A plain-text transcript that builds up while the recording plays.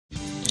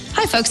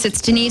Hi, folks. It's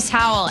Denise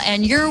Howell,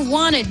 and you're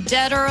wanted,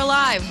 dead or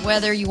alive.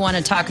 Whether you want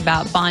to talk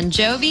about Bon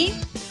Jovi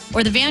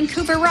or the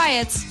Vancouver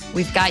riots,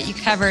 we've got you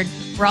covered.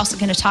 We're also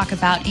going to talk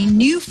about a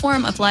new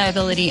form of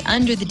liability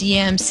under the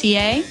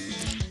DMCA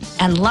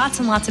and lots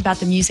about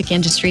the music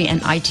industry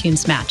and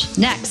iTunes Match.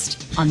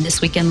 Next on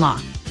This Week in Law.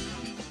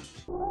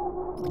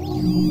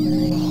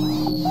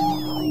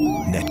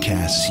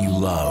 Netcasts you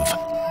love.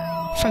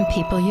 From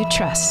people you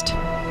trust.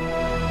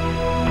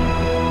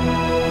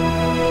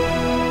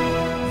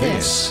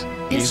 This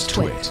is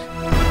TWiL.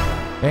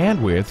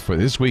 Bandwidth for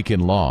This Week in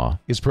Law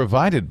is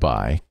provided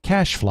by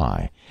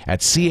Cachefly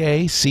at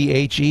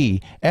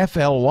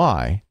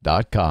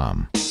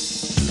CACHEFLY.com.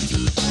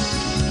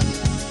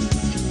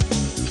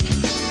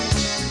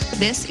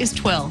 This is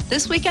TWiL,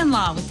 This Week in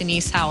Law with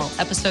Denise Howell,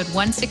 episode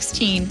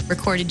 116,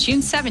 recorded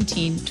June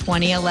 17,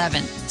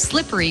 2011.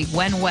 Slippery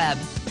when web.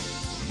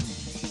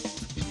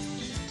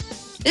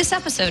 This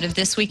episode of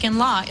This Week in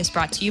Law is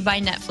brought to you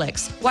by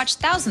Netflix. Watch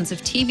thousands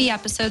of TV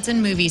episodes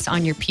and movies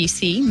on your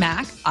PC,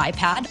 Mac,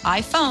 iPad,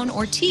 iPhone,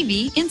 or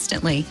TV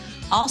instantly,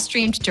 all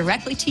streamed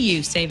directly to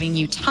you, saving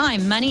you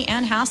time, money,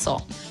 and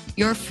hassle.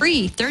 Your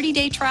free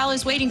 30-day trial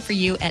is waiting for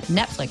you at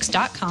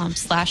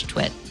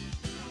netflix.com/twit.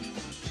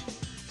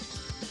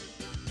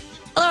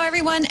 Hello,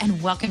 everyone,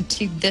 and welcome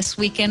to This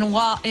Week in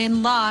Law.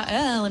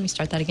 Let me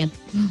start that again.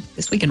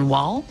 This Week in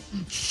Wall?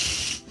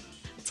 It's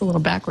a little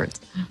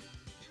backwards.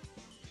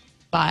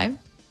 5,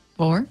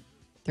 4,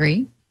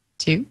 3,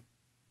 2.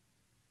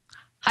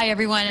 Hi,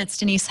 everyone. It's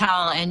Denise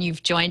Howell, and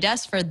you've joined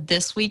us for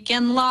This Week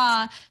in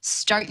Law.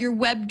 Start your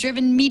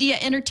web-driven media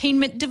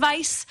entertainment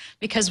device,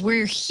 because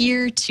we're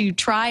here to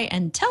try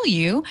and tell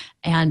you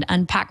and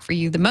unpack for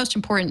you the most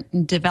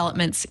important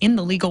developments in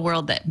the legal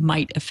world that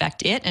might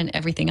affect it and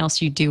everything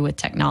else you do with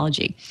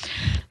technology.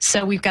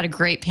 So we've got a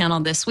great panel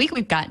this week.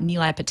 We've got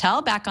Nilay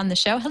Patel back on the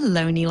show.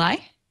 Hello,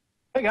 Nilay.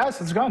 Hey, guys.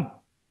 How's it going?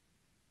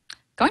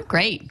 Going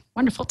great.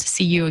 Wonderful to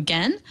see you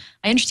again.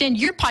 I understand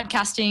you're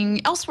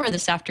podcasting elsewhere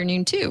this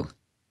afternoon, too.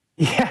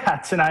 Yeah,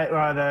 tonight,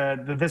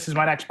 the This Is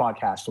My Next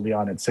podcast will be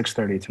on at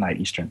 6:30 tonight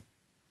Eastern.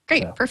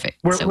 Great, so perfect.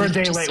 We're a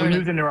day late. We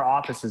moved into our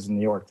offices in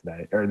New York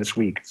today, or this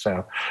week,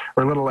 so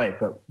we're a little late,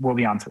 but we'll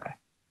be on today.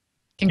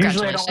 Congratulations.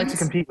 Usually I don't like to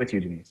compete with you,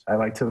 Denise. I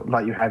like to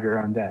let you have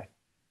your own day.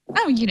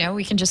 Oh,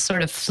 we can just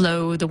sort of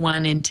flow the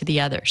one into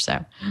the other,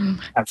 so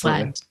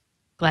Absolutely.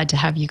 Glad to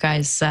have you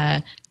guys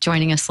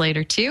joining us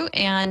later, too.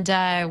 And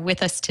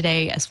with us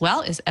today as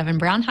well is Evan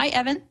Brown. Hi,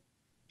 Evan.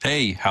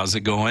 Hey, how's it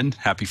going?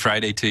 Happy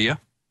Friday to you.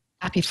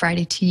 Happy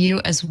Friday to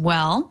you as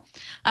well.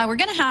 We're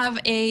going to have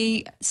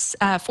a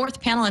fourth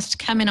panelist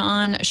coming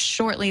on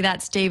shortly.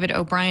 That's David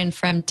O'Brien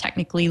from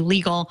Technically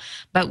Legal.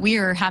 But we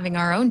are having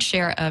our own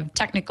share of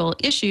technical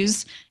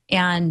issues.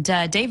 And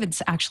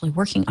David's actually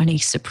working on a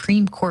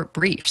Supreme Court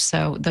brief.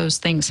 So those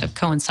things have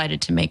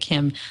coincided to make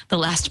him the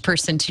last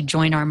person to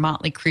join our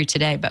motley crew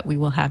today. But we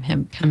will have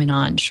him coming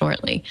on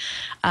shortly.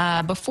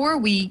 Before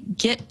we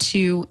get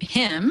to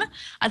him,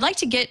 I'd like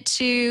to get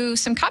to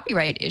some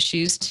copyright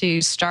issues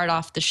to start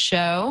off the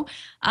show.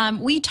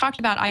 We talked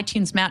about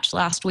iTunes Match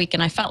last week,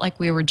 and I felt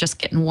like we were just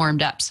getting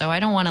warmed up. So I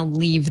don't want to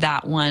leave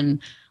that one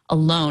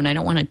alone. I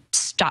don't want to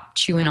stop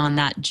chewing on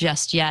that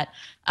just yet.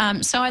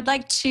 So I'd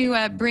like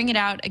to bring it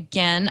out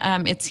again.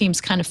 It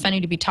seems kind of funny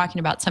to be talking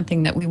about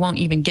something that we won't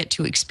even get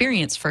to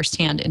experience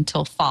firsthand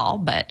until fall,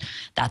 but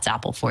that's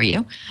Apple for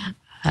you.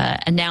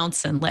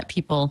 Announce and let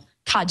people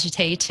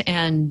cogitate,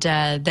 and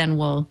then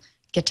we'll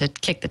get to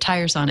kick the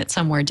tires on it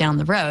somewhere down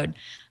the road.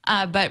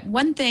 But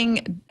one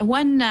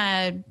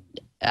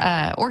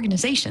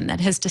organization that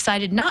has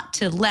decided not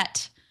to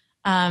let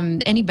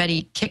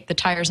anybody kick the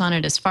tires on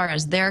it as far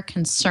as they're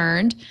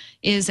concerned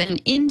is an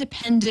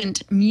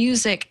independent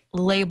music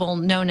label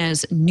known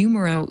as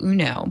Numero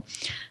Uno,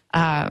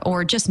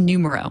 or just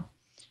Numero.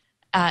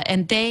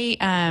 And they,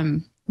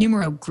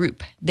 Numero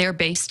Group, they're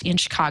based in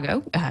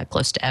Chicago,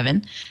 close to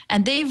Evan.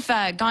 And they've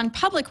gone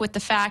public with the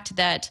fact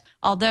that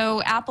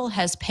although Apple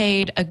has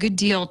paid a good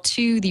deal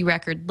to the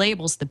record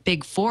labels, the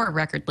big four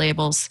record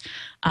labels,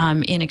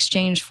 in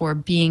exchange for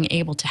being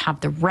able to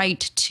have the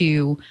right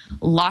to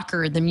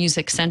locker the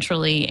music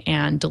centrally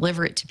and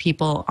deliver it to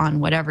people on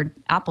whatever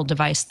Apple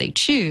device they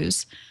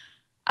choose,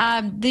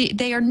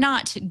 they are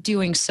not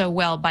doing so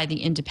well by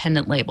the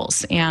independent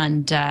labels.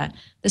 And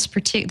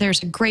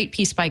there's a great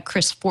piece by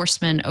Chris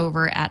Forsman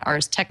over at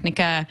Ars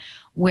Technica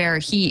where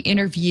he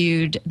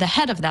interviewed the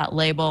head of that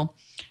label,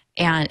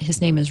 and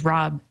his name is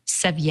Rob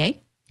Sevier,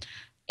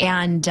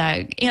 and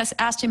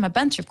asked him a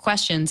bunch of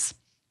questions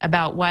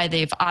about why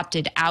they've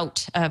opted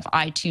out of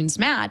iTunes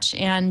Match.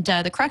 And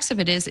the crux of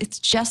it is it's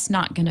just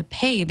not going to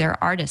pay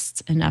their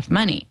artists enough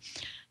money.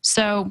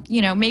 So,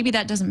 maybe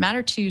that doesn't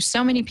matter to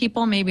so many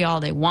people. Maybe all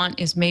they want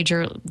is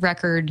major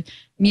record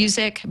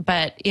music,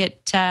 but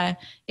it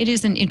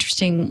is an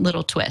interesting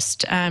little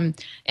twist. And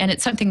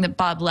it's something that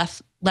Bob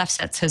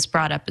Lefsetz has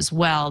brought up as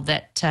well,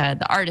 that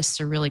the artists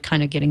are really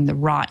kind of getting the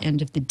raw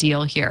end of the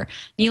deal here.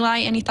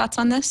 Nilay, any thoughts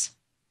on this?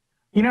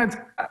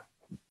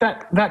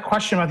 That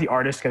question about the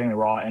artist getting the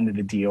raw end of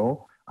the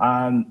deal,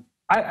 I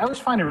always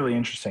find it really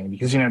interesting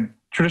because,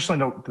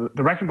 traditionally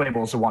the record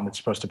label is the one that's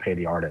supposed to pay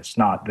the artist,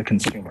 not the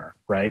consumer,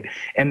 right?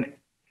 And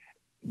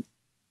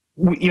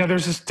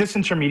there's this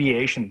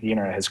disintermediation that the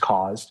internet has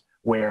caused,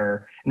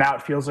 where now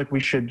it feels like we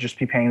should just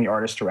be paying the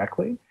artist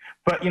directly.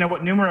 But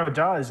what Numero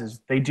does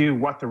is they do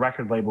what the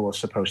record label is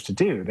supposed to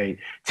do. They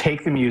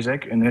take the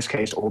music, in this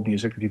case, old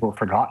music that people have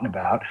forgotten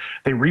about,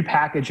 they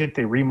repackage it,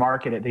 they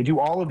remarket it, they do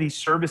all of these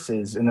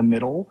services in the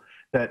middle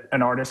that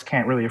an artist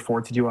can't really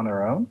afford to do on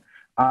their own.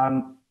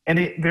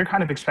 And they're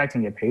kind of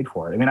expecting to get paid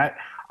for it. I mean,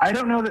 I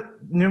don't know that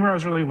Numero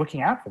is really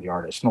looking out for the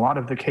artist. In a lot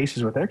of the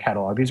cases with their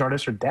catalog, these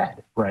artists are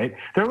dead, right?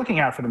 They're looking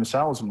out for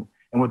themselves and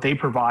what they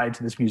provide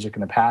to this music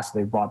in the past,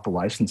 they've bought the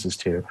licenses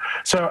to.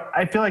 So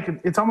I feel like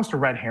it's almost a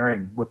red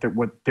herring what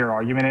their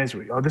argument is.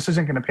 Oh, this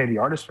isn't going to pay the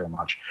artist very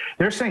much.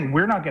 They're saying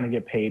we're not going to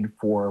get paid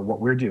for what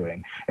we're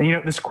doing.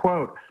 And this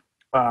quote,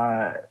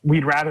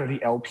 we'd rather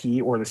the LP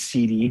or the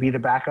CD be the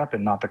backup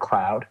and not the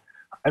cloud.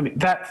 I mean,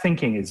 that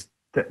thinking is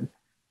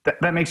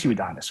that makes you a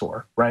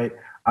dinosaur, right?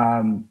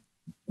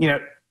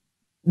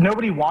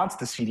 Nobody wants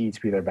the CD to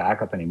be their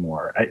backup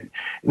anymore.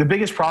 The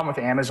biggest problem with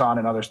Amazon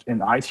and others in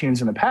iTunes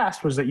in the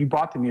past was that you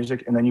bought the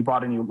music and then you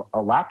bought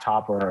a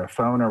laptop or a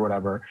phone or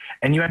whatever,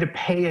 and you had to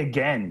pay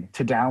again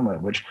to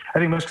download, which I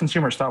think most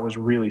consumers thought was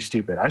really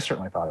stupid. I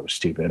certainly thought it was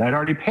stupid. I'd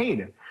already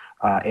paid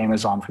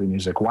Amazon for the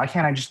music. Why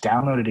can't I just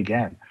download it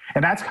again?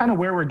 And that's kind of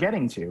where we're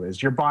getting to,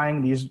 is you're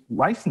buying these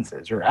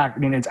licenses.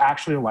 It's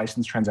actually a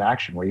license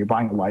transaction where you're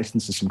buying a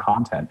license to some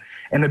content.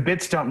 And the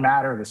bits don't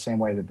matter the same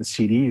way that the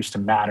CD used to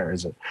matter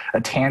as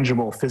a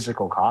tangible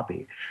physical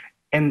copy.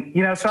 And,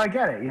 so I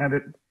get it.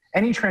 That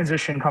any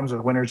transition comes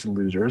with winners and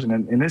losers.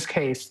 And in this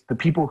case, the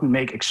people who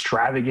make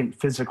extravagant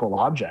physical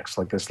objects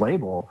like this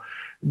label,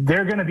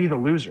 they're going to be the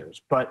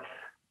losers. But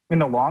in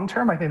the long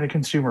term, I think the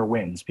consumer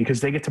wins because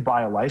they get to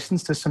buy a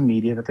license to some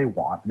media that they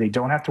want. They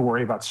don't have to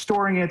worry about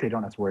storing it. They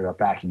don't have to worry about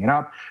backing it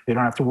up. They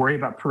don't have to worry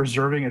about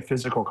preserving a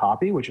physical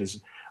copy, which is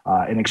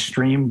an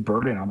extreme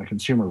burden on the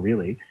consumer,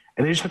 really.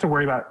 And they just have to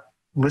worry about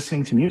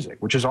listening to music,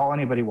 which is all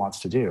anybody wants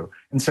to do.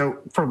 And so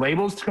for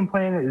labels to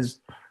complain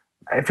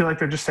I feel like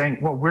they're just saying,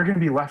 well, we're going to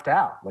be left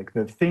out. Like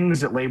the things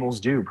that labels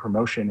do,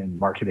 promotion and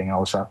marketing and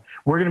all this stuff,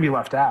 we're going to be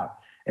left out.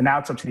 And now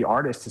it's up to the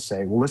artist to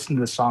say, well, listen to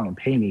this song and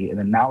pay me, and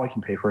then now I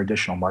can pay for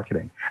additional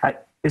marketing.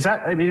 It's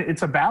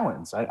a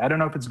balance. I don't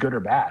know if it's good or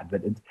bad,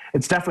 but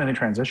it's definitely a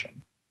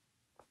transition.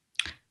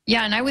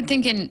 Yeah, and I would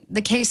think in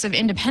the case of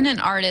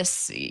independent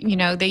artists,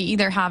 they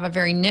either have a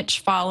very niche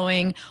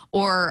following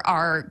or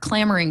are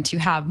clamoring to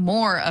have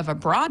more of a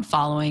broad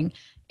following,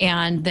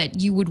 and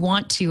that you would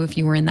want to, if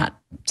you were in that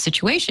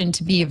situation,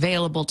 to be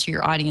available to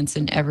your audience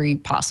in every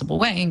possible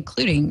way,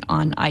 including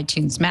on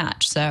iTunes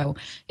Match. So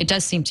it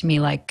does seem to me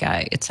like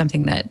it's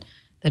something that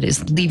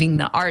is leaving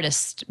the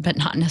artist, but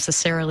not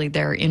necessarily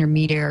their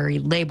intermediary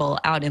label,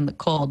 out in the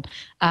cold.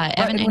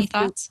 Evan, any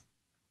thoughts?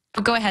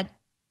 Oh, go ahead.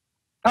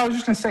 I was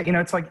just going to say,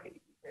 it's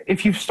like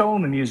if you've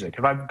stolen the music,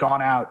 if I've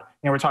gone out,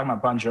 we're talking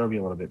about Bon Jovi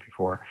a little bit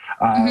before.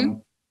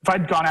 If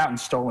I'd gone out and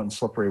stolen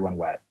Slippery When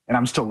Wet, and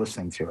I'm still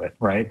listening to it,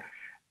 right?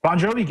 Bon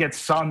Jovi gets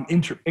some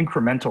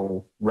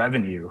incremental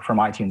revenue from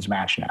iTunes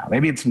Match now.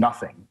 Maybe it's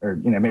nothing, or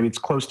maybe it's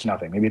close to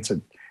nothing. Maybe it's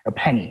a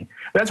penny.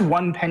 But that's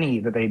one penny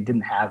that they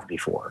didn't have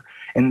before.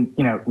 And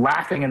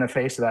laughing in the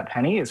face of that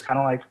penny is kind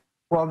of like,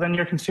 well, then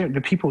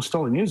the people who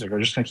stole the music are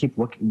just going to keep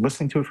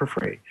listening to it for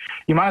free.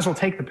 You might as well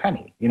take the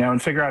penny,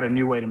 and figure out a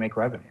new way to make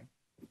revenue.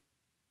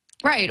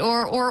 Right,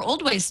 or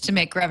old ways to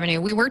make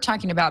revenue. We were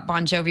talking about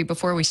Bon Jovi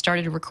before we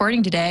started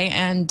recording today,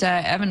 and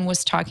Evan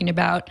was talking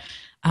about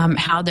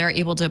how they're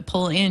able to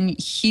pull in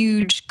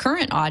huge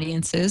current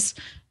audiences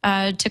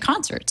to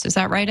concerts. Is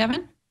that right,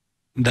 Evan?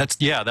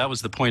 That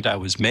was the point I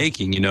was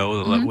making,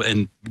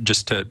 and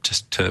just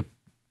to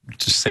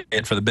say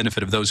it for the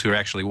benefit of those who are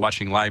actually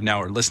watching live now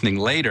or listening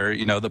later,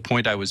 the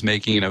point I was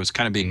making, and I was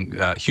kind of being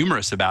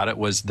humorous about it,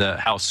 was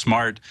how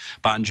smart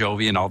Bon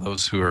Jovi and all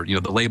those who are,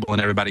 the label and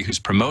everybody who's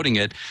promoting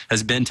it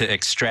has been to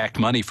extract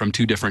money from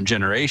two different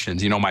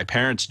generations. My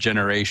parents'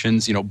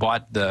 generations,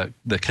 bought the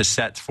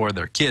cassettes for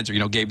their kids,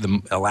 or, gave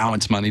them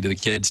allowance money to the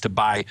kids to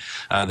buy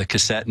the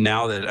cassette.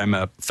 Now that I'm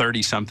a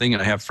 30-something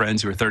and I have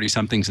friends who are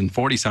 30-somethings and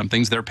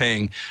 40-somethings, they're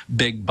paying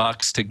big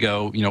bucks to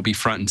go, be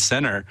front and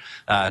center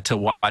to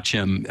watch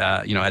him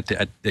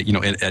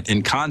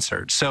in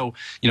concert. So,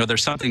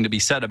 there's something to be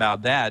said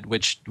about that,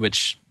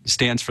 which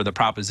stands for the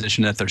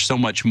proposition that there's so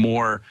much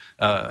more,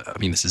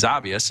 this is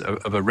obvious,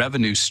 of a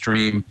revenue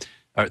stream.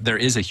 There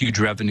is a huge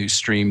revenue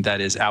stream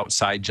that is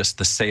outside just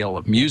the sale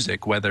of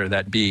music, whether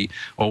that be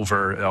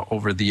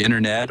over the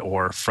internet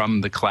or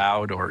from the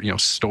cloud, or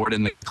stored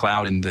in the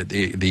cloud, and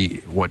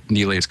the what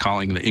Nilay is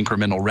calling the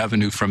incremental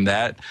revenue from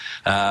that,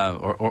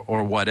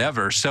 or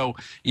whatever. So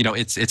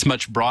it's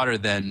much broader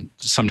than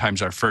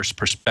sometimes our first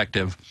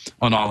perspective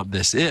on all of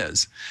this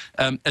is.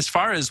 As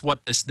far as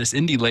what this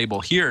indie label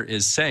here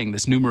is saying,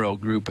 this Numero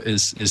group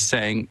is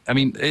saying,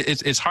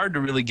 it's hard to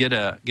really get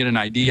an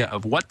idea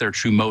of what their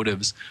true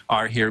motives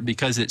are here,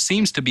 because it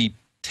seems to be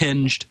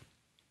tinged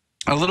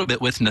a little bit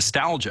with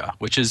nostalgia,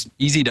 which is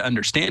easy to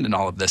understand in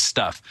all of this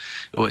stuff.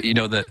 You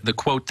know, the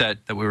quote that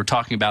we were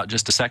talking about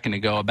just a second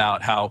ago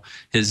about how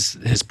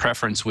his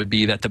preference would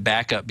be that the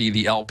backup be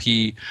the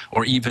LP,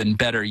 or even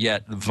better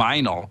yet,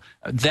 vinyl.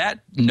 That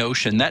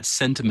notion, that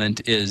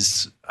sentiment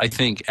is, I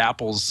think,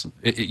 apples,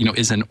 you know,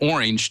 is an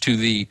orange to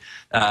the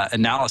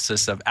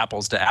analysis of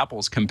apples to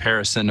apples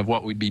comparison of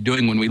what we'd be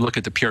doing when we look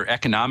at the pure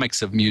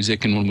economics of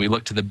music, and when we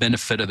look to the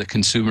benefit of the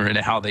consumer and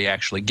how they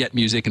actually get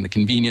music and the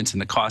convenience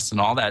and the costs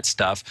and all that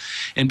stuff.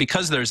 And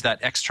because there's that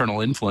external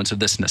influence of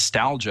this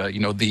nostalgia, you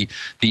know, the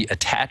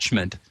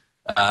attachment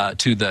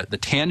to the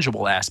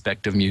tangible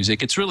aspect of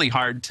music, it's really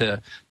hard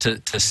to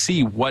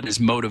see what is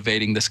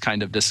motivating this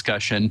kind of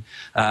discussion,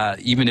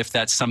 even if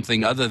that's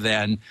something other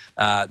than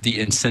the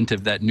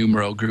incentive that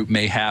Numero Group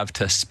may have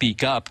to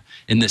speak up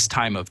in this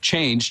time of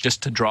change,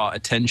 just to draw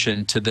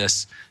attention to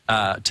this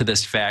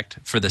fact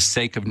for the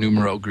sake of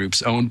Numero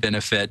Group's own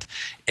benefit.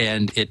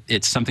 And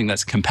it's something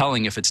that's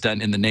compelling if it's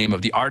done in the name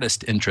of the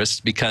artist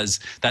interest, because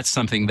that's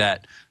something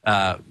that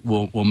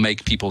will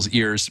make people's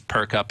ears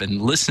perk up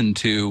and listen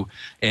to,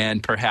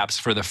 and perhaps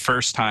for the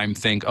first time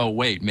think, oh,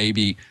 wait,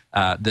 maybe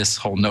this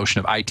whole notion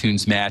of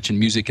iTunes Match and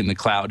music in the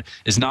cloud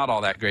is not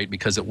all that great,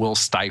 because it will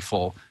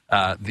stifle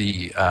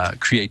the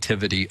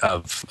creativity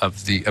of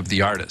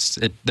the artists.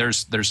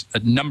 There's a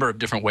number of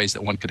different ways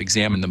that one could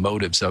examine the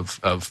motives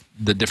of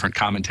the different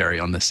commentary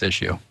on this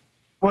issue.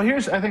 Well,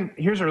 here's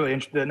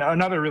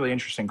another really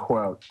interesting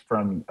quote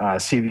from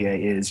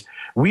CVA is,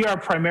 "We are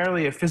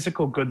primarily a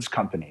physical goods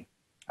company.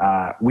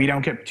 We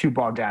don't get too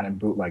bogged down in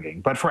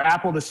bootlegging. But for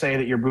Apple to say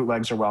that your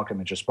bootlegs are welcome,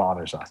 it just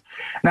bothers us."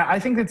 Now, I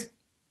think it's,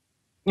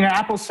 you know,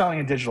 Apple's selling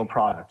a digital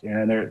product.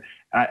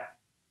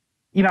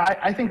 You know,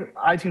 I think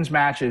iTunes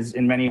Match is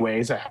in many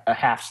ways a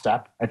half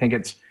step. I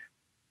think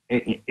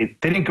they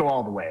didn't go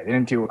all the way. They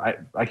didn't do.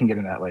 I can get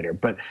into that later.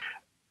 But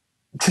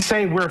to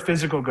say we're a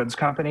physical goods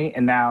company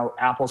and now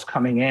Apple's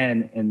coming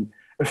in and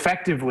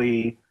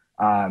effectively,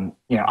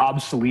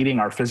 obsoleting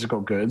our physical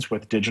goods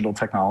with digital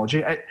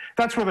technology,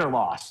 that's where they're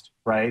lost,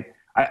 right?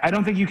 I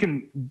don't think you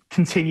can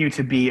continue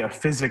to be a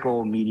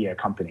physical media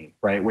company,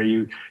 right, where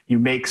you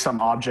make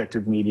some object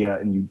of media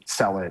and you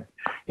sell it.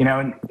 You know,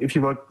 and if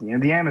you look, you know,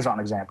 the Amazon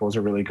example is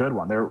a really good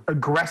one. They're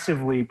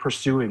aggressively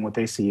pursuing what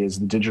they see as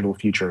the digital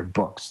future of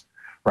books,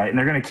 right? And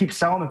they're going to keep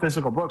selling the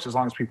physical books as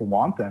long as people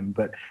want them,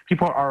 but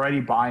people are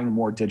already buying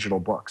more digital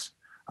books.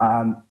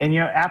 And, you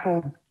know,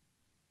 Apple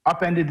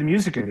upended the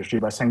music industry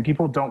by saying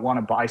people don't want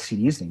to buy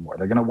CDs anymore.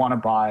 They're going to want to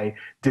buy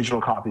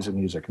digital copies of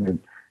music. And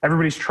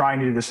everybody's trying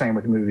to do the same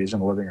with movies in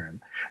the living room.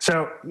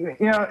 So, you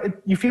know,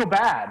 you feel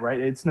bad, right?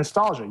 It's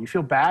nostalgia. You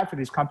feel bad for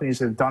these companies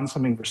that have done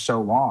something for so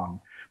long.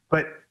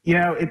 But, you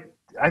know,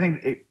 I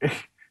think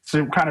it's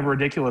a kind of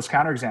ridiculous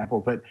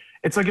counterexample, but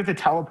it's like if the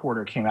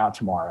teleporter came out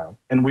tomorrow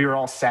and we were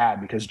all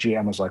sad because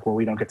GM was like, well,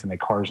 we don't get to make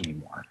cars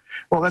anymore.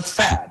 Well, that's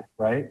sad,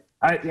 right?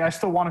 I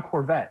still want a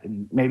Corvette,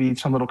 and maybe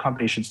some little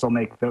company should still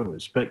make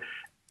those. But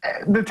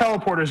the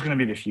teleporter is going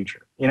to be the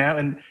future, you know,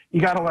 and you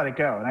got to let it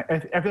go.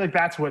 And I feel like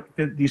that's what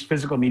these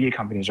physical media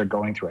companies are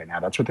going through right now.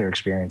 That's what they're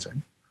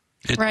experiencing.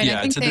 Right.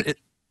 Yeah,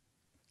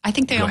 I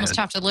think they almost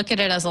have to look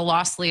at it as a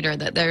loss leader,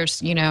 that there's,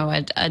 you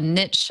know, a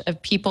niche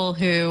of people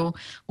who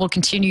will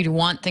continue to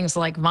want things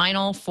like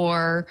vinyl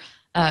for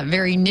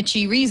very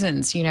niche-y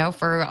reasons, you know,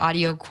 for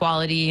audio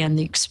quality and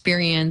the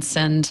experience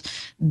and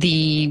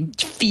the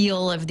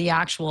feel of the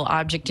actual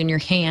object in your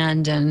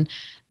hand and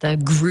the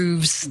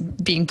grooves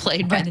being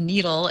played by the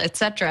needle, et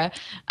cetera.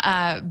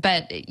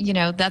 But, you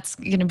know, that's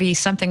going to be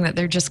something that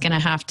they're just going to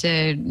have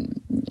to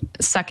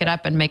suck it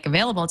up and make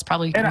available. It's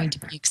probably going to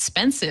be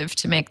expensive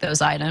to make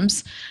those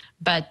items.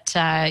 But,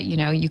 you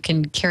know, you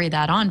can carry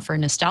that on for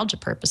nostalgia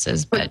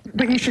purposes. But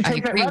you should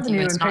take that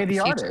revenue and pay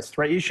the artist,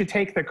 right? You should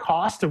take the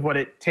cost of what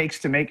it takes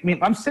to make. I mean,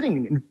 I'm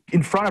sitting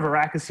in front of a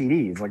rack of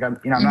CDs. Like, I'm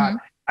not.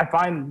 I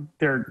find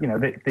they're, you know,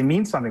 they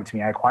mean something to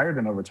me. I acquired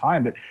them over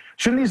time. But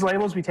shouldn't these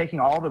labels be taking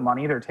all the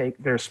money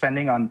they're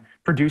spending on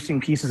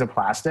producing pieces of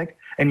plastic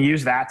and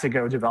use that to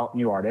go develop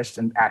new artists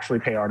and actually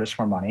pay artists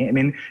more money? I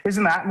mean,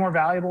 isn't that more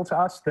valuable to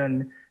us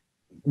than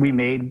we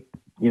made,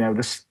 you know,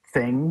 this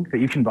thing that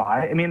you can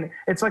buy? I mean,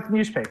 it's like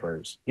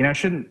newspapers, you know.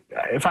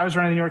 If I was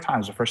running the New York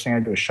Times, the first thing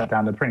I'd do is shut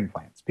down the printing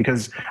plants,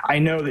 because I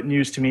know that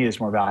news to me is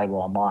more valuable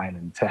online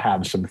than to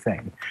have some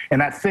thing. And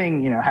that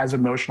thing, you know, has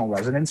emotional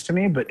resonance to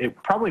me, but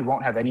it probably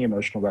won't have any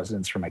emotional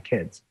resonance for my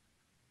kids.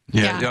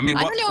 Yeah. I mean,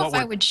 I don't know if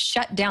I would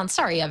shut down.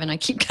 Sorry, Evan, I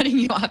keep cutting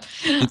you off.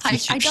 I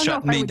don't know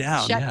if I would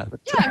down.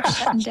 I'm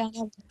shutting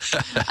down.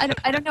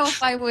 I don't know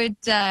if I would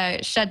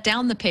shut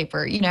down the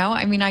paper. You know,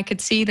 I mean, I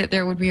could see that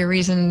there would be a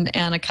reason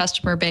and a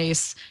customer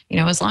base. You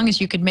know, as long as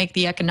you could make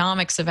the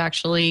economics of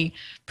actually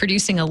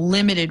producing a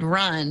limited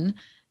run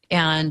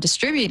and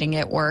distributing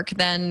it work,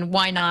 then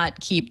why not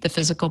keep the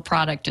physical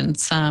product in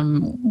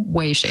some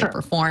way, shape,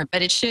 or form?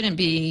 But it shouldn't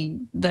be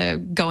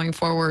the going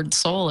forward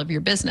soul of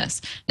your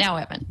business. Now,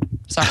 Evan.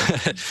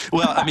 Sorry.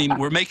 Well, I mean,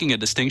 we're making a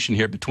distinction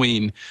here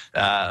between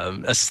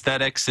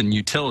aesthetics and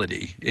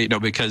utility,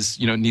 because,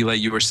 Nilay,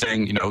 you were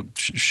saying,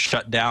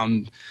 shut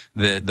down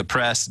the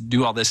press,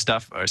 do all this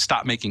stuff, or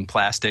stop making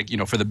plastic,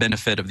 for the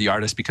benefit of the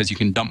artist, because you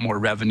can dump more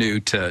revenue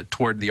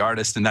toward the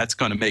artist, and that's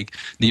going to make,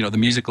 the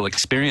musical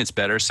experience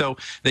better. So,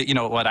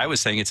 what I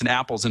was saying, it's an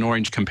apples and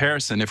orange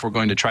comparison if we're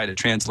going to try to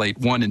translate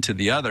one into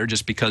the other,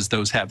 just because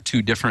those have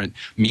two different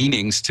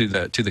meanings to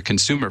the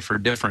consumer for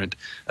different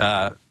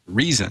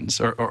reasons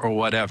or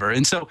whatever.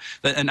 And so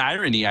an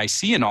irony I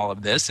see in all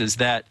of this is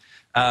that,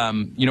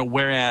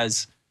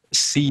 whereas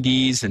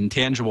CDs and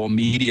tangible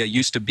media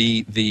used to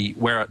be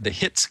where the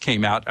hits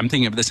came out, I'm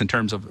thinking of this in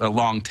terms of a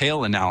long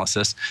tail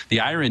analysis. The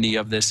irony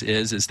of this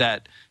is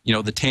that,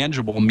 the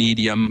tangible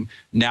medium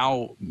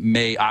now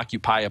may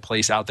occupy a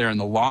place out there in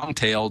the long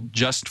tail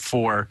just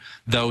for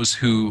those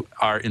who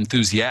are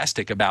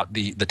enthusiastic about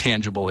the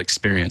tangible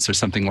experience or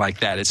something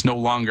like that. It's no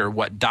longer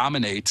what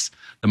dominates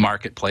the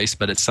marketplace,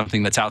 but it's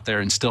something that's out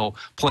there and still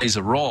plays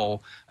a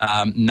role,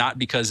 not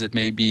because it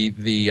may be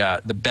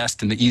the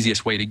best and the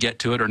easiest way to get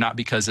to it, or not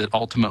because it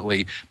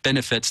ultimately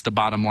benefits the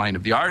bottom line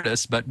of the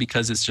artist, but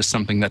because it's just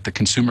something that the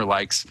consumer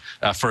likes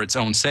for its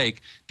own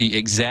sake.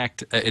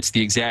 It's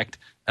the exact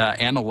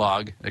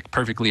analog,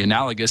 perfectly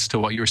analogous to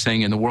what you were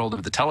saying in the world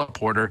of the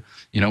teleporter.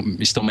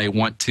 You still may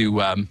want to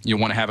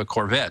have a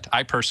Corvette.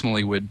 I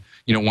personally would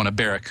want a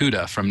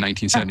Barracuda from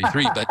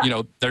 1973, but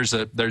there's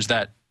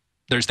that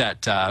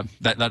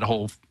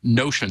whole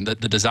notion,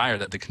 that the desire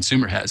that the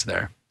consumer has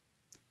there.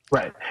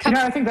 Right.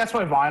 I think that's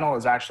why vinyl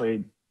is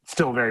actually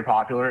still very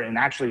popular, and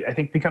actually I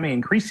think becoming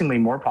increasingly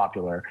more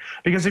popular,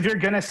 because if you're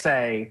going to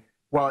say,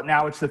 well,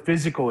 now it's the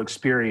physical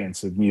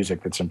experience of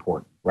music that's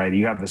important, right?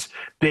 You have this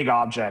big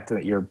object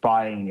that you're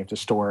buying and you have to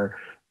store.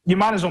 You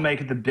might as well make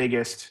it the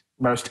biggest,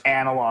 most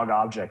analog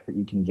object that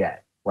you can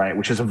get, right?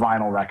 Which is a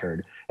vinyl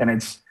record. And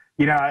it's,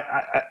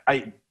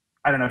 I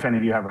don't know if any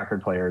of you have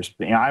record players,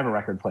 but I have a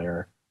record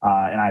player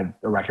and I have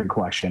a record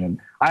collection. And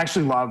I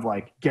actually love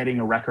getting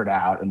a record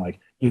out, and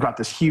you've got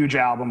this huge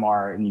album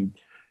art, and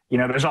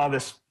there's all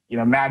this,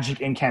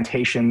 magic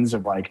incantations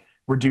of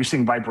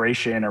reducing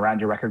vibration around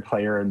your record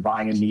player and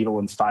buying a needle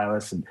and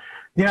stylus. And,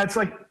 it's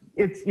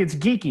it's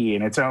geeky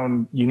in its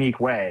own unique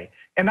way.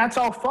 And that's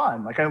all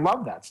fun. I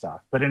love that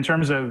stuff. But in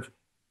terms of,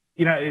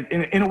 in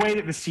a way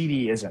that the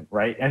CD isn't,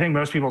 right? I think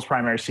most people's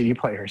primary CD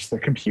player is their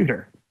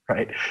computer,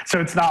 right? So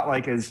it's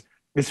not as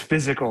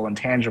physical and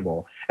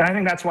tangible. And I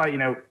think that's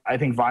why, I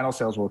think vinyl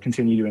sales will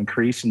continue to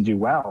increase and do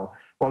well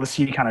while the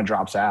CD kind of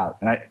drops out.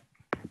 And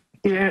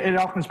it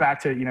all comes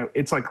back to,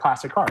 it's like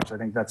classic cars. I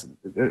think that's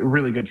a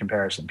really good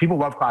comparison. People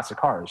love classic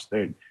cars.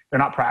 They're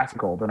not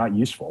practical, they're not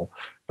useful,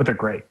 but they're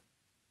great.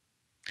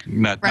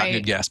 Not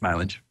good gas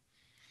mileage.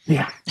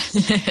 Yeah.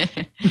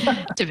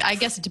 I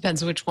guess it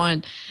depends which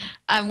one.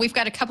 We've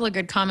got a couple of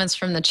good comments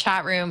from the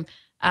chat room.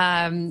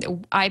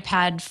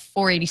 iPad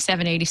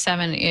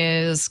 48787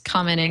 is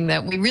commenting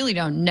that we really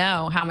don't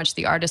know how much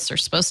the artists are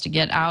supposed to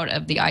get out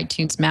of the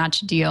iTunes Match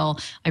deal.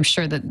 I'm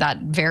sure that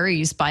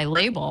varies by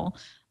label.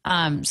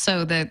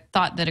 So the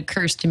thought that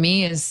occurs to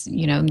me is,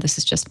 this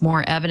is just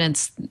more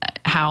evidence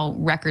how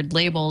record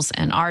labels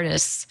and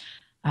artists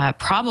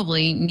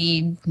probably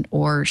need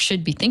or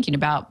should be thinking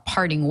about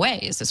parting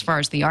ways as far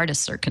as the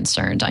artists are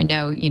concerned. I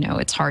know,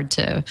 it's hard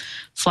to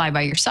fly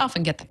by yourself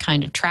and get the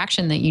kind of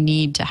traction that you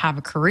need to have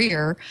a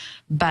career,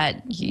 but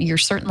you're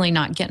certainly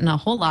not getting a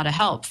whole lot of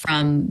help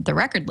from the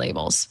record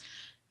labels.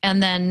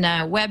 And then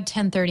Web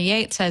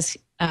 1038 says,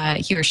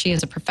 he or she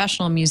is a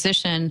professional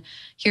musician,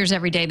 hears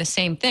every day the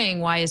same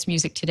thing. Why is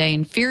music today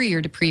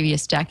inferior to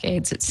previous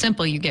decades? It's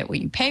simple. You get what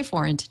you pay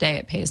for, and today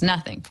it pays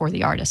nothing for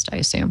the artist, I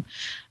assume.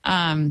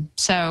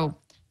 So,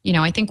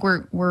 I think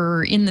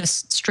we're in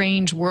this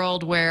strange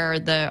world where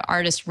the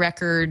artist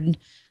record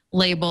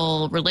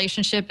label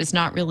relationship is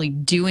not really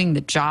doing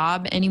the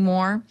job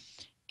anymore.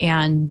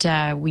 And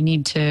we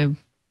need to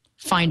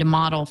find a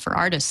model for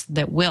artists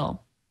that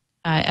will.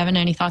 Evan,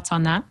 any thoughts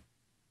on that?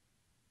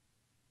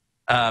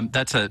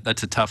 That's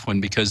a tough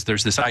one, because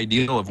there's this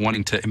ideal of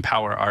wanting to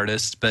empower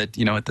artists, but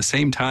at the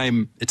same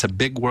time, it's a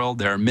big world.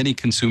 There are many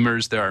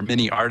consumers, there are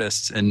many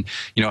artists, and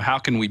how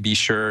can we be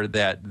sure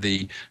that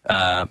the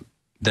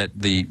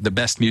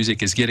best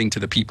music is getting to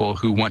the people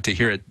who want to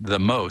hear it the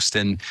most?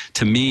 And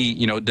to me,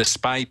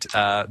 despite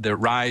the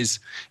rise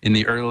in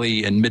the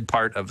early and mid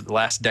part of the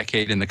last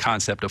decade in the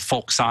concept of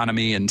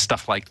folksonomy and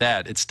stuff like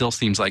that, it still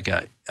seems like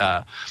a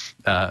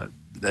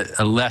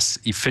less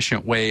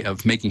efficient way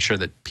of making sure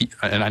that,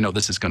 and I know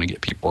this is going to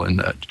get people in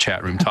the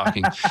chat room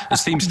talking, it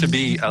seems to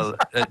be,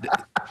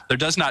 there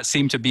does not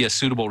seem to be a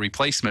suitable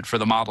replacement for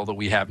the model that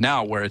we have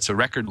now, where it's a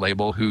record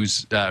label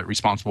who's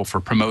responsible for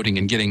promoting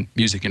and getting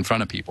music in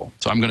front of people.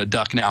 So I'm going to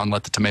duck now and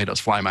let the tomatoes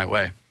fly my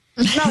way.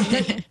 No,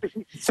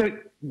 so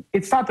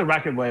it's not the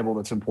record label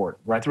that's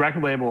important, right? The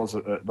record label is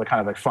the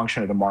kind of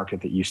function of the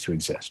market that used to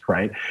exist,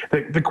 right?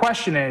 The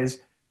question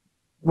is,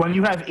 when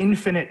you have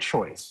infinite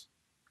choice,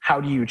 how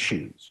do you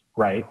choose,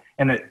 right?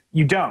 And that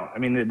you don't. I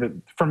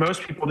mean, for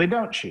most people, they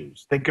don't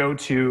choose. They go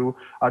to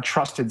a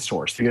trusted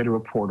source. They go to a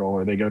portal,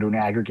 or they go to an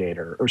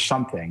aggregator or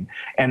something.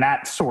 And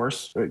that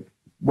source,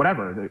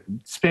 whatever, the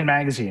Spin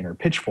Magazine or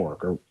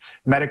Pitchfork or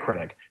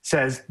Metacritic,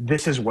 says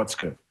this is what's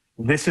good.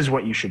 This is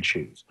what you should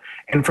choose.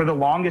 And for the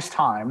longest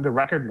time, the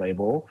record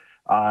label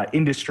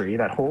industry,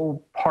 that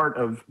whole part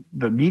of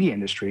the media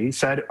industry,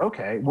 said,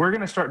 okay, we're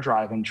going to start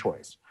driving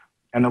choice.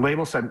 And the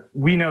label said,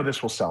 we know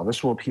this will sell.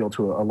 This will appeal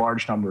to a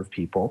large number of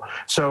people.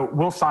 So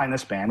we'll sign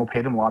this band. We'll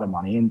pay them a lot of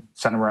money and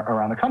send them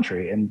around the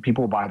country, and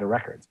people will buy the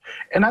records.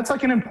 And that's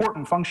like an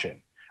important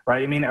function,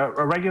 right? I mean,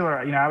 a regular,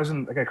 I was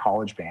in like a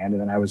college band,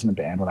 and then I was in a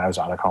band when I was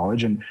out of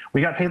college, and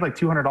we got paid like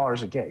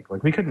 $200 a gig.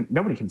 Like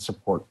nobody can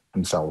support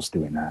themselves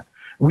doing that.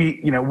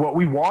 What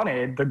we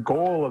wanted, the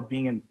goal of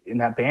being in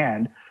that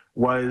band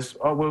was,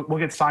 we'll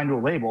get signed to a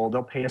label.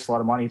 They'll pay us a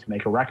lot of money to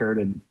make a record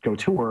and go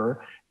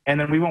tour. And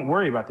then we won't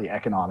worry about the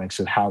economics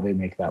of how they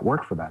make that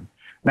work for them.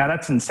 Now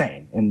that's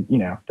insane. And,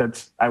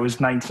 I was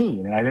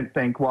 19, and I didn't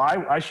think, well,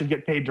 I should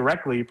get paid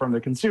directly from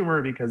the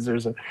consumer because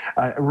there's a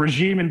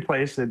regime in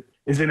place that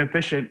is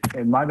inefficient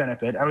in my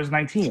benefit. I was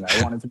 19.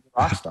 I wanted to be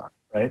a rock star,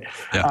 right?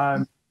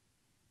 Yeah.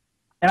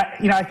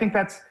 I think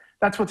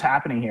that's what's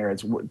happening here.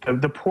 It's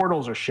the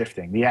portals are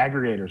shifting. The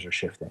aggregators are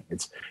shifting.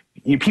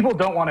 People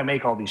don't want to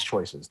make all these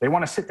choices. They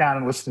want to sit down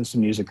and listen to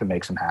some music that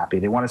makes them happy.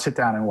 They want to sit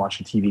down and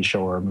watch a TV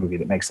show or a movie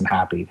that makes them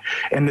happy.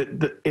 And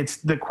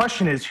the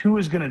question is, who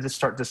is going to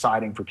start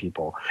deciding for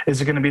people?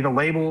 Is it going to be the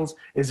labels?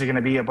 Is it going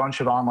to be a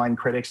bunch of online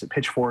critics at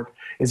Pitchfork?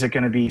 Is it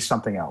going to be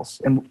something else?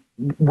 And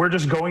we're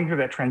just going through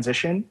that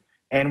transition,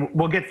 and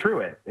we'll get through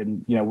it.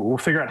 And we'll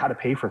figure out how to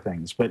pay for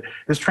things. But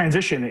this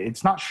transition,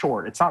 it's not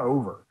short. It's not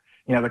over.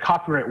 The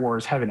copyright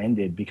wars haven't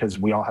ended because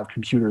we all have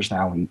computers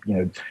now, and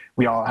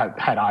we all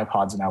had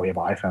iPods, and now we have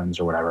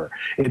iPhones or whatever.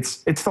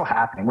 It's still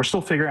happening. We're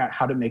still figuring out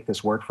how to make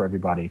this work for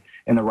everybody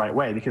in the right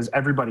way, because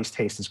everybody's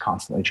taste is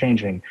constantly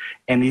changing,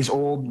 and these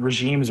old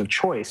regimes of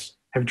choice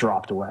have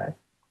dropped away.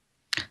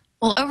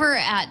 Well, over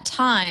at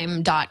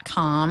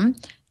time.com,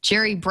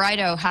 Jerry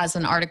Brido has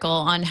an article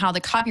on how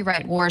the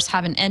copyright wars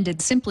haven't ended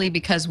simply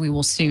because we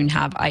will soon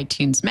have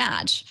iTunes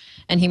Match.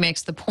 And he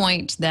makes the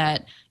point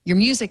that your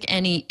music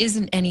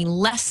isn't any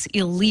less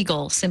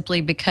illegal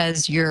simply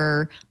because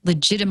you're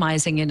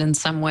legitimizing it in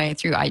some way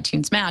through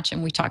iTunes Match.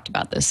 And we talked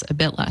about this a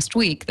bit last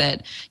week,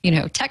 that,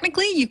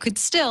 technically you could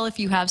still, if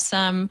you have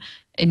some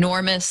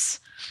enormous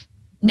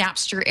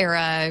Napster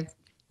era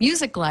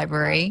music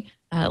library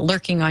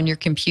lurking on your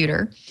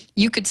computer,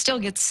 you could still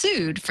get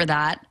sued for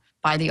that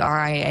by the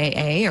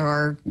RIAA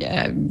or,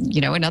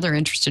 another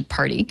interested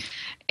party,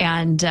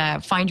 and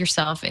find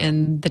yourself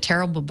in the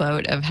terrible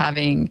boat of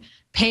having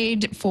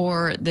paid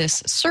for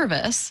this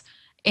service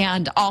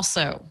and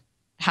also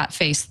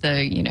face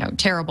the,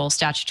 terrible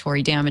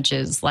statutory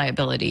damages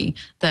liability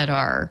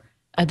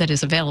that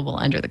is available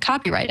under the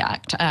Copyright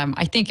Act.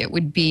 I think it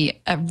would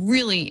be a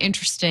really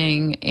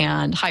interesting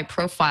and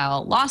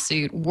high-profile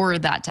lawsuit were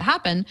that to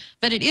happen,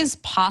 but it is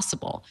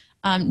possible.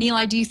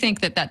 Nilay, do you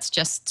think that that's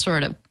just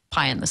sort of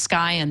pie in the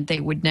sky and they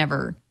would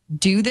never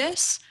do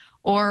this,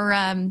 or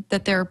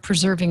that they're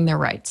preserving their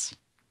rights?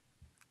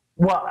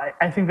 Well,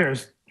 I think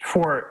there's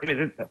four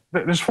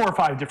or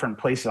five different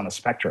places on the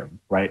spectrum,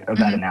 right, of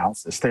that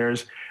analysis.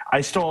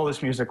 I stole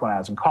this music when I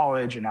was in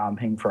college, and now I'm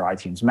paying for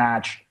iTunes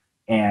Match,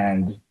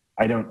 and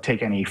I don't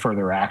take any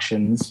further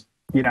actions.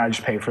 I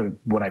just pay for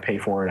what I pay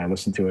for, and I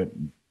listen to it.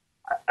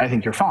 I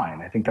think you're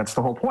fine. I think that's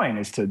the whole point,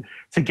 is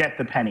to get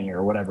the penny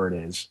or whatever it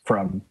is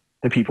from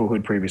the people who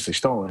had previously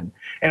stolen.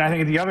 And I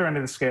think at the other end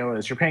of the scale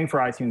is you're paying for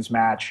iTunes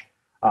Match,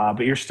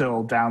 but you're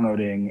still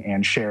downloading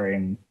and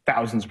sharing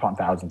thousands upon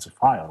thousands of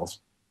files.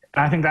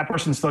 And I think that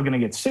person's still going to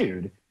get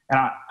sued.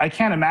 And I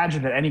can't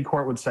imagine that any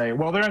court would say,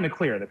 well, they're in the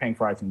clear. They're paying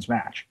for iTunes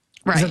Match.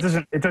 Right.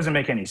 It doesn't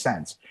make any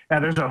sense.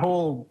 Now, there's a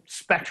whole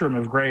spectrum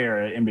of gray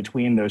area in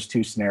between those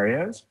two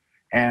scenarios.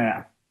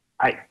 And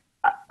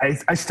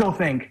I still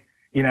think,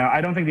 I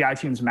don't think the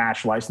iTunes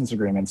Match license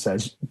agreement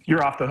says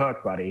you're off the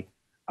hook, buddy.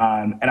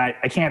 And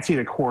I can't see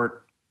the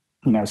court,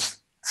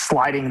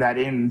 sliding that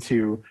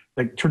into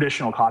the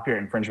traditional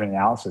copyright infringement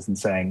analysis and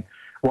saying,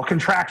 well,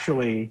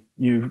 contractually,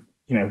 the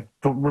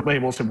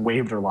labels have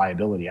waived their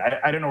liability.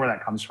 I don't know where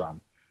that comes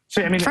from.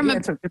 So, I mean, from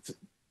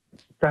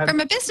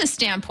a business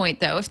standpoint,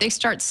 though, if they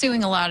start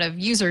suing a lot of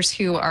users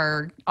who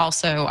are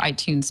also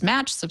iTunes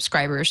Match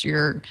subscribers,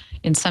 you're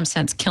in some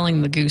sense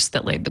killing the goose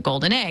that laid the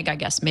golden egg. I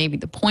guess maybe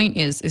the point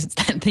is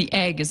that the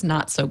egg is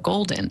not so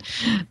golden,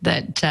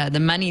 that the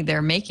money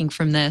they're making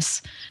from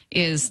this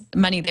is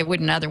money they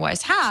wouldn't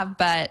otherwise have,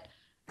 but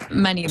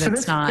money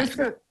that's not.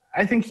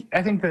 I think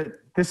that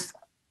this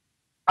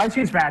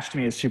iTunes Match to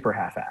me is super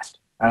half-assed.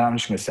 I'm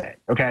just going to say it.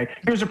 Okay,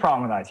 here's the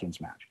problem with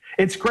iTunes Match.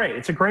 It's great.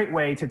 It's a great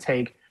way to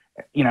take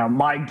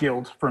my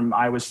guilt from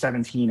I was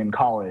 17 in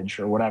college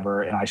or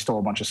whatever, and I stole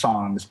a bunch of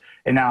songs,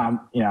 and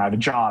now I have a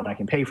job and I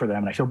can pay for them,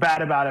 and I feel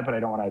bad about it, but I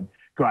don't want to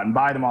go out and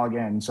buy them all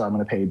again, so I'm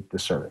going to pay the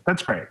service.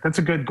 That's great. That's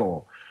a good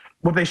goal.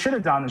 What they should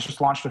have done is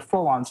just launched a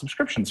full-on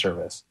subscription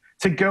service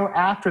to go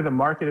after the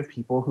market of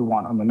people who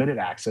want unlimited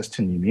access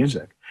to new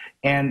music.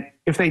 And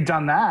if they'd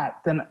done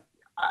that, then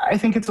I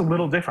think it's a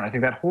little different. I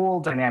think that whole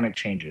dynamic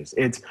changes.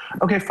 It's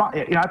okay. Fine.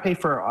 You know, I pay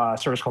for a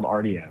service called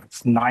RDO.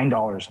 It's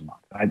 $9 a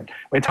month.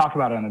 I talk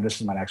about it on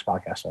This Is My Next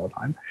podcast all the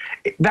time.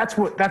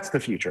 That's the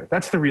future.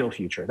 That's the real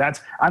future.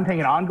 I'm paying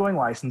an ongoing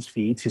license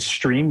fee to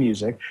stream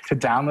music, to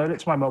download it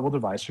to my mobile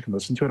device so I can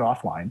listen to it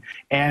offline.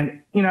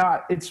 And you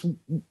know,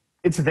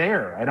 it's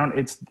there.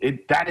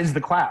 That is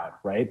the cloud,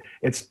 right?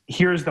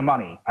 Here's the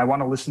money. I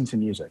want to listen to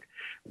music.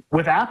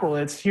 With Apple,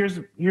 it's here's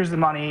the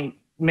money.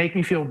 Make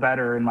me feel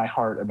better in my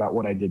heart about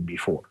what I did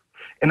before.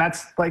 And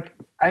that's like,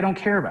 I don't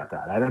care about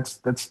that.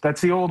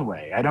 That's the old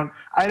way. I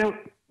don't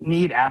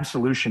need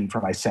absolution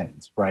for my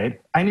sins, right?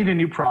 I need a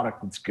new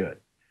product that's good.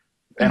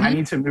 And I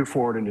need to move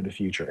forward into the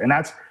future. And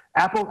that's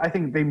Apple. I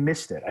think they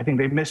missed it. I think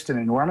they missed an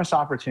enormous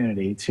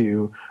opportunity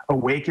to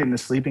awaken the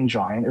sleeping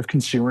giant of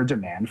consumer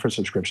demand for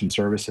subscription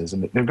services.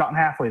 And they've gotten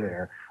halfway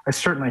there. I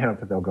certainly hope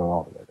that they'll go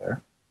all the way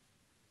there.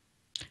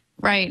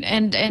 Right.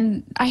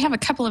 And I have a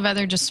couple of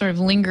other just sort of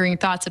lingering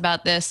thoughts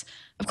about this.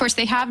 Of course,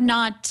 they have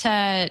not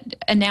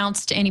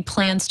announced any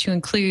plans to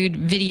include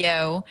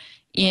video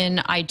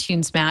in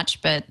iTunes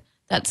Match, but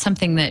that's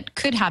something that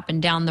could happen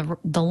down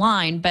the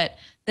line. But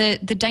the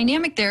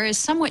dynamic there is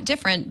somewhat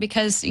different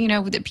because, you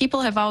know, the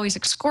people have always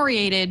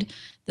excoriated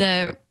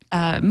the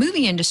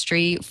movie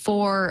industry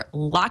for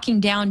locking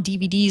down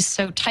DVDs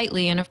so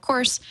tightly. And of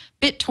course,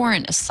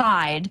 BitTorrent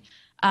aside,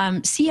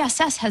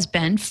 CSS has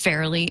been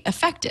fairly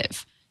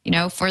effective. You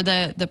know, for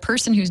the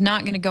person who's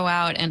not going to go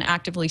out and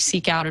actively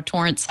seek out a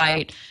torrent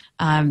site,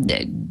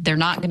 they're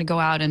not going to go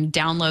out and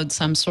download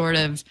some sort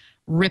of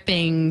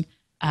ripping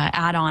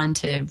add-on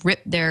to rip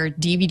their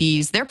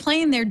DVDs. They're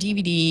playing their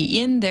DVD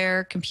in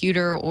their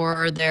computer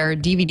or their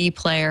DVD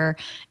player,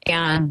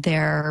 and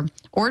they're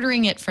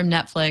ordering it from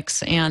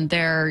Netflix, and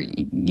they're,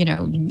 you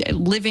know,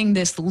 living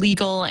this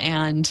legal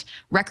and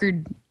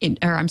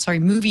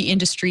movie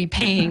industry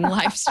paying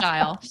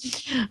lifestyle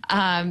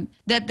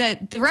that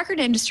the record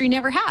industry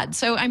never had.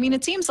 So, I mean,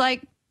 it seems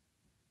like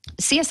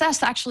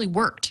CSS actually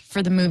worked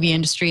for the movie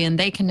industry, and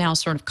they can now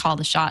sort of call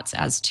the shots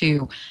as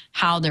to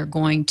how they're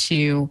going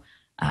to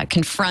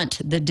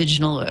confront the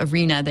digital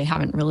arena. They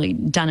haven't really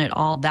done it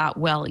all that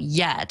well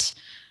yet.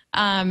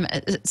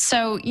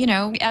 So, you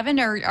know, Evan,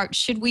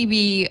 should we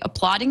be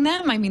applauding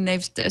them? I mean,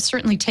 they've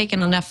certainly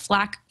taken enough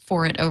flack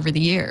for it over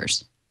the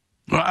years.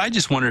 Well, I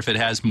just wonder if it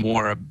has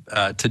more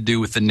to do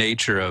with the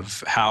nature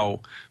of how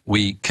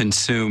we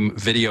consume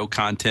video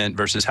content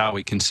versus how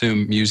we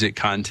consume music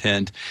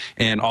content,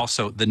 and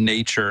also the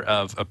nature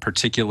of a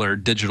particular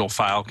digital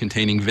file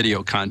containing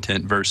video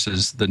content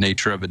versus the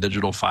nature of a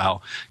digital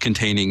file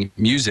containing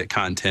music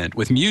content.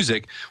 With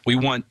music, we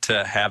want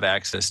to have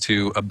access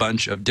to a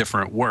bunch of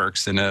different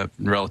works in a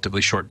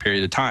relatively short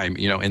period of time.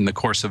 You know, in the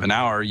course of an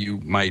hour, you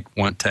might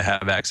want to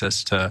have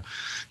access to,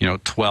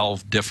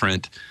 12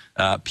 different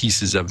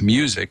pieces of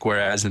music,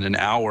 whereas in an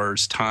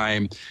hour's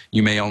time,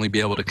 you may only be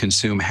able to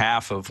consume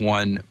half of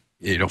one,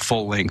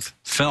 full-length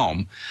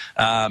film.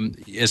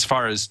 As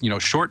far as,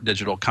 short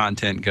digital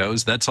content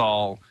goes, that's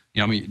all,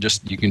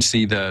 you can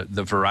see the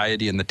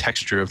variety and the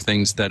texture of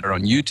things that are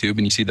on YouTube,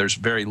 and you see there's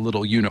very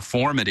little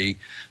uniformity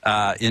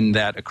in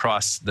that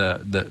across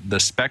the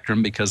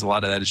spectrum, because a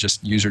lot of that is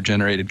just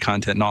user-generated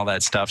content and all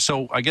that stuff.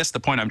 So I guess the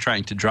point I'm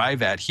trying to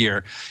drive at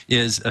here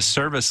is a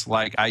service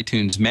like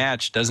iTunes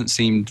Match doesn't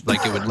seem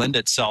like it would lend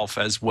itself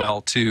as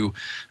well to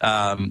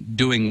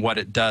doing what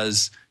it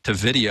does to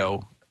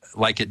video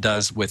like it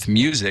does with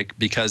music,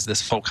 because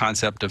this whole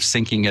concept of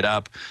syncing it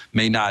up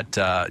may not,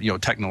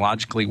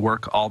 technologically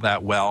work all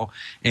that well.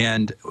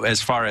 And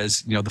as far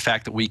as, the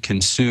fact that we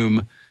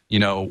consume,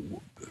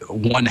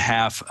 one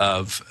half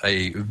of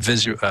a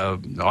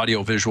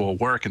audio-visual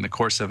work in the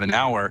course of an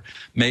hour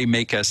may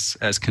make us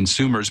as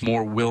consumers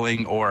more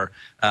willing, or,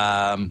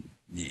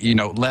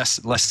 less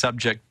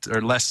subject, or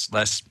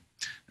less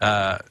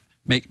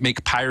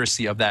make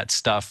piracy of that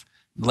stuff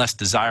less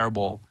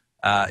desirable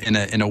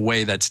in a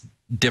way that's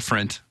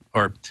different,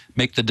 or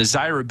make the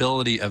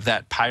desirability of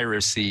that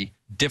piracy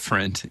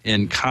different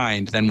in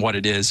kind than what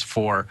it is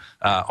for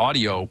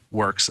audio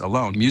works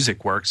alone,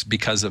 music works,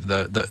 because of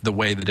the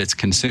way that it's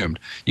consumed.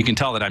 You can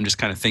tell that I'm just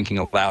kind of thinking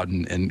aloud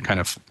and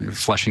kind of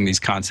fleshing these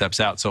concepts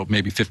out. So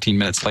maybe 15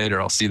 minutes later,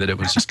 I'll see that it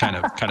was just kind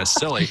of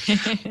silly.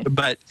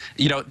 But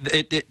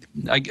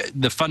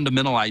the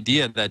fundamental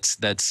idea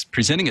that's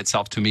presenting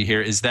itself to me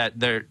here is that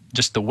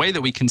just the way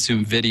that we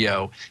consume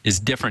video is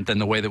different than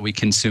the way that we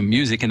consume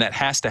music, and that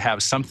has to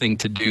have something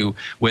to do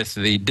with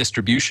the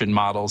distribution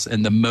models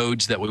and the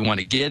modes that we want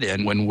to get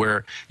in when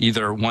we're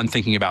either, one,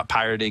 thinking about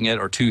pirating it,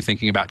 or two,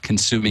 thinking about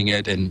consuming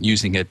it and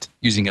using it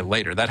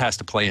later. That has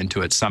to play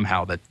into it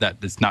somehow. That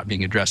is not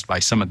being addressed by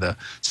some of the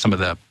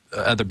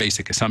other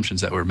basic assumptions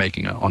that we're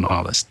making on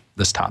all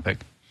this topic.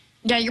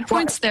 Yeah, your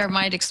points there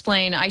might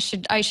explain. I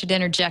should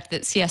interject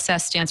that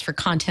CSS stands for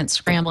Content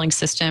Scrambling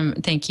System.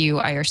 Thank you,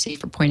 IRC,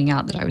 for pointing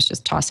out that I was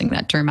just tossing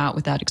that term out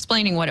without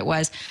explaining what it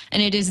was.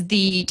 And it is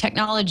the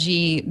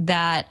technology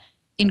that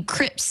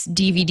encrypts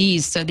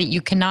DVDs so that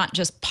you cannot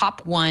just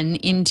pop one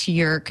into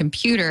your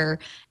computer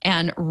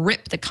and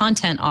rip the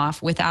content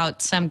off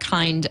without some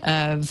kind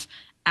of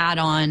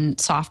add-on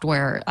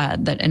software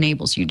that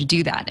enables you to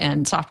do that.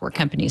 And software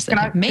companies that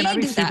have made that. Can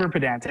I be super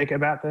pedantic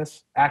about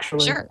this?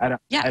 Actually, sure. I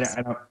don't. Yes.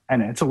 I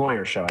know it's a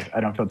lawyer show. I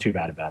don't feel too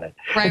bad about it.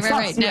 It's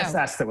not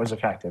CSS that was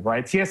effective,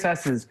 right?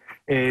 CSS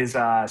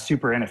is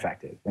super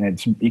ineffective,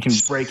 and you can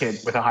break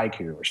it with a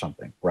haiku or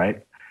something,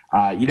 right?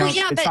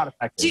 It's not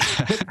effective.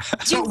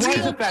 Do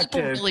real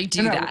people really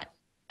do that?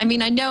 I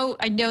mean, I know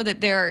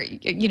that there,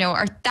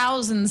 are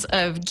thousands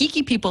of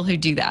geeky people who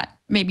do that,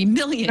 maybe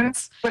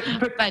millions.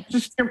 But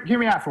just hear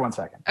me out for 1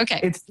 second. Okay.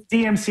 It's the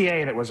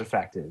DMCA that was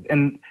effective,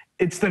 and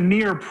it's the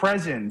mere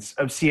presence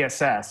of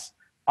CSS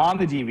on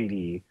the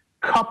DVD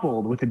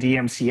coupled with the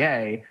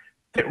DMCA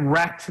that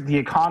wrecked the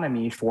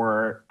economy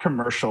for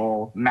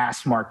commercial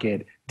mass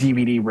market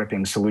DVD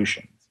ripping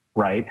solutions.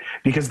 Right?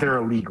 Because they're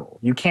illegal.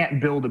 You can't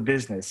build a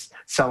business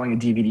selling a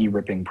DVD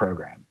ripping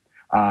program.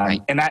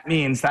 Right. And that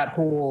means that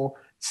whole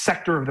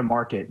sector of the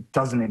market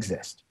doesn't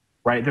exist,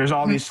 right? There's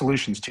all these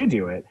solutions to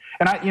do it.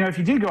 And if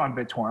you do go on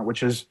BitTorrent,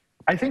 which is,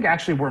 I think,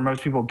 actually where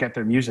most people get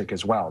their music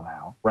as well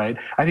now, right?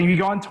 I think if you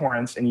go on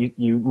torrents and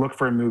you look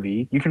for a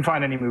movie, you can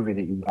find any movie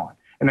that you want.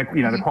 And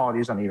the quality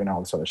is uneven and all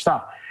this other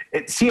stuff.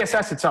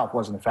 CSS itself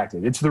wasn't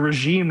effective. It's the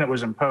regime that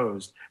was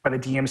imposed by the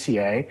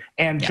DMCA,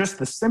 and just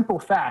the simple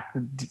fact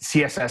that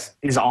CSS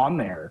is on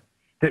there,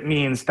 that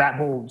means that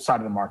whole side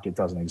of the market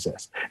doesn't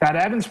exist. Now,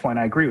 to Evan's point,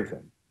 I agree with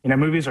him.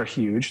 Movies are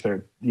huge.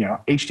 They're,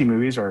 HD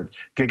movies are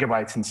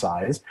gigabytes in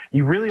size.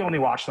 You really only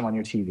watch them on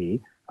your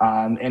TV.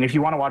 And if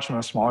you want to watch them on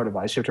a smaller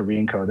device, you have to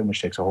re-encode them,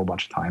 which takes a whole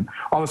bunch of time.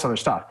 All this other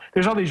stuff.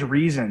 There's all these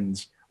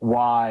reasons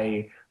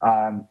why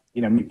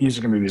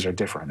music and movies are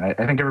different. I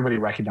think everybody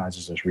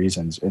recognizes those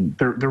reasons, and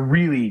they're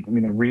really,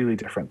 they're really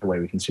different the way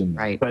we consume them.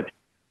 Right. But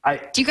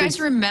do you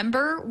guys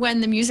remember when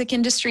the music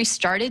industry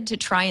started to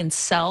try and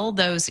sell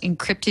those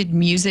encrypted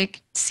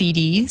music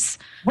CDs?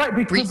 Right,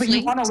 but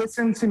you want to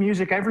listen to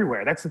music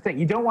everywhere. That's the thing.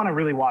 You don't want to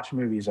really watch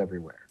movies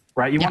everywhere.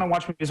 Right? You want to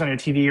watch movies on your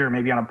TV or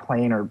maybe on a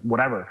plane or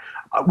whatever.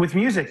 With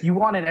music, you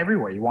want it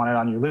everywhere. You want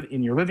it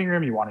in your living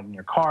room. You want it in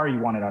your car. You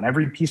want it on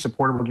every piece of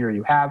portable gear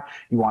you have.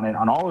 You want it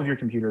on all of your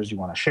computers. You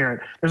want to share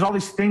it. There's all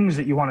these things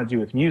that you want to do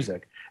with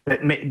music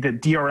that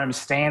DRM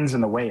stands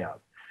in the way of.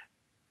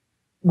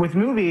 With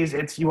movies,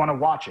 it's you want to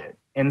watch it.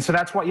 And so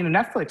that's why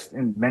Netflix,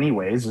 in many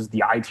ways, is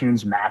the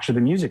iTunes match of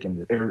the music of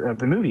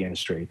the movie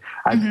industry.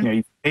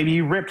 Maybe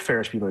you ripped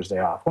Ferris Bueller's Day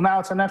Off. Well, now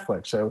it's on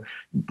Netflix. So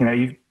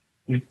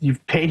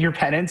you've paid your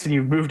penance and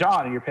you've moved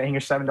on, and you're paying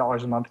your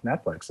 $7 a month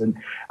Netflix. And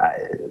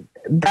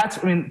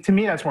to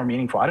me, that's more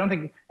meaningful. I don't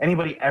think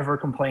anybody ever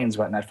complains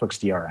about Netflix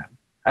DRM.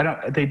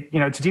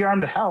 It's DRM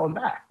to hell and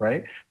back,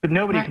 right? But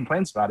nobody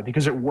complains about it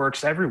because it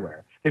works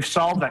everywhere. They've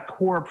solved that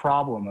core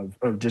problem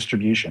of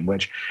distribution,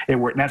 which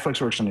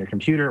Netflix works on your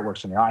computer, it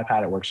works on your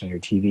iPad, it works on your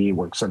TV, it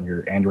works on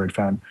your Android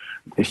phone,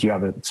 if you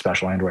have a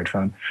special Android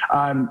phone.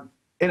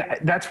 And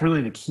that's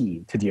really the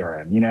key to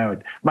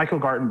DRM. Michael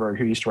Gartenberg,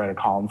 who used to write a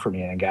column for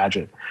me in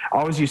Engadget,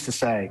 always used to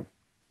say,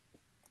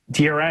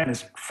 DRM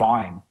is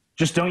fine.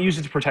 Just don't use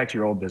it to protect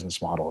your old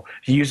business model.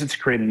 If you use it to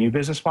create a new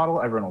business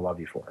model, everyone will love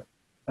you for it.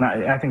 And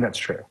I think that's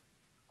true.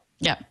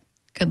 Yeah,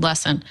 good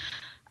lesson.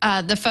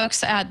 The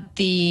folks at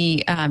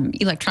the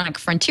Electronic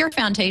Frontier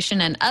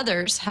Foundation and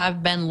others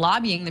have been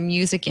lobbying the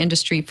music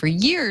industry for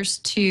years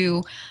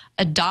to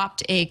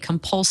adopt a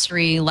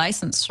compulsory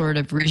license sort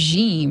of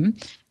regime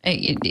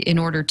in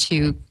order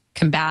to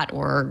combat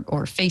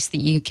or face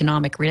the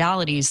economic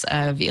realities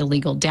of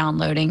illegal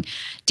downloading.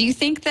 Do you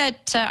think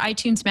that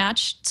iTunes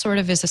Match sort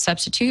of is a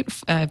substitute,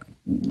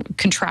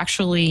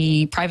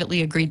 contractually,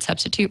 privately agreed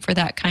substitute for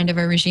that kind of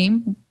a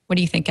regime? What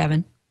do you think,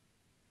 Evan?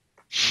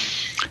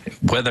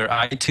 Whether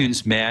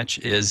iTunes Match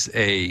is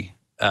a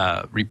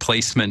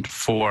replacement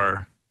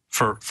for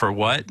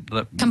what?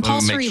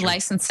 Compulsory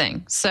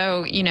licensing.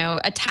 So,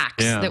 a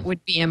tax that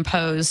would be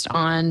imposed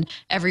on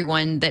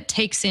everyone that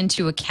takes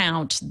into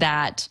account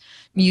that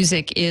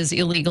music is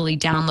illegally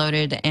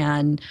downloaded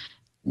and,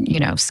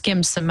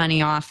 skims some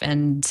money off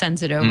and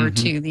sends it over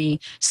to the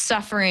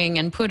suffering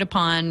and put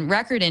upon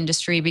record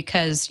industry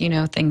because,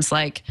 things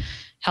like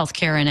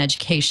healthcare and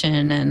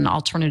education and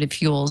alternative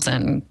fuels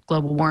and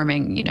global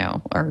warming,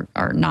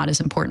 are not as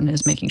important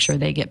as making sure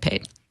they get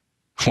paid.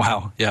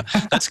 Wow. Yeah,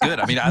 that's good.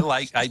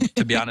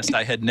 To be honest,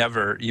 I had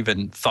never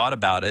even thought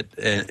about it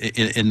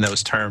in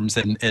those terms.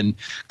 And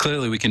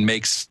clearly we can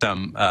make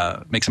some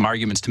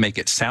arguments to make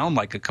it sound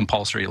like a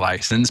compulsory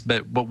license.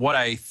 But what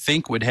I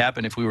think would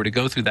happen if we were to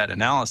go through that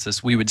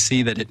analysis, we would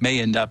see that it may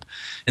end up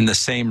in the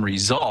same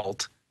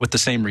result, with the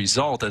same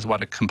result as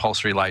what a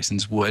compulsory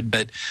license would.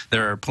 But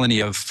there are plenty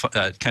of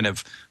kind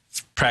of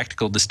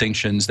practical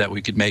distinctions that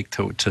we could make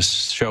to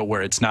show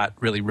where it's not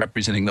really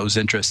representing those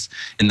interests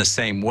in the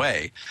same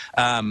way.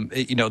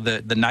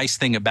 The nice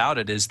thing about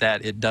it is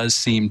that it does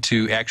seem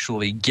to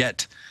actually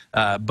get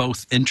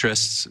both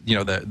interests,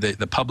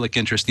 the public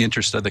interest, the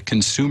interest of the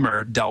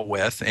consumer dealt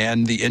with,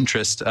 and the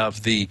interest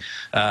of the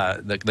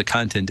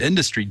content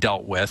industry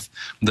dealt with.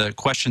 The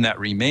question that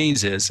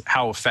remains is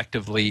how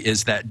effectively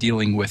is that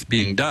dealing with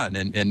being done,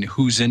 and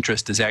whose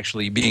interest is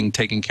actually being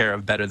taken care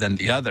of better than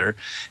the other.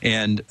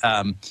 And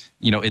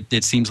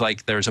it seems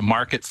like there's a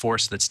market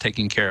force that's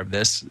taking care of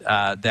this,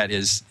 that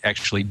is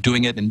actually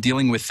doing it and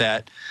dealing with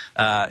that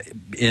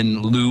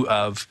in lieu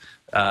of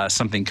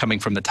something coming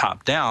from the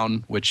top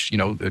down, which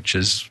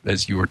is,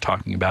 as you were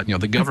talking about,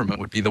 the government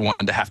would be the one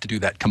to have to do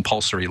that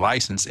compulsory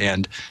license.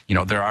 And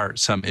there are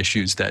some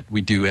issues that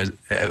we do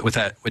with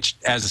that, which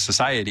as a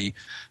society,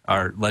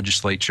 our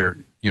legislature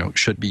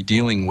should be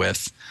dealing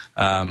with.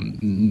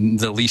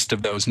 The least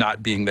of those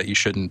not being that you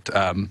shouldn't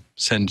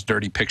send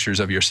dirty pictures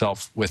of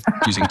yourself with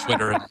using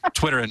Twitter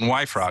and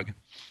YFrog.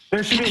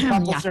 There should be a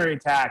compulsory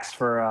tax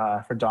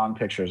for dong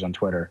pictures on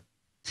Twitter.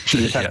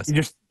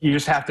 You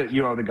just have to,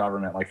 you owe the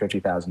government like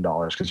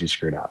 $50,000 because you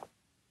screwed up.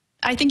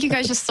 I think you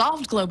guys just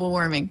solved global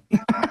warming.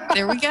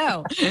 There we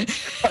go.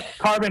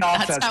 Carbon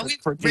offsets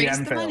for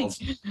DM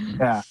fails.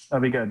 Yeah,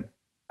 that'd be good.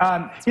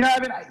 I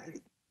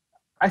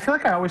feel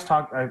like I always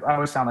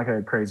sound like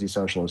a crazy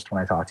socialist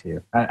when I talk to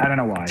you. I don't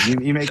know why.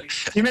 You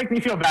make me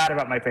feel bad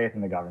about my faith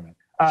in the government.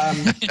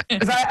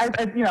 Because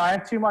I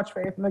have too much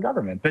faith in the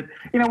government. But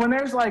when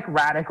there's like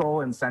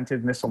radical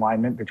incentive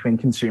misalignment between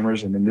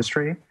consumers and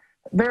industry,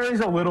 there is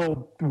a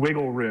little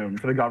wiggle room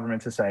for the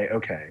government to say,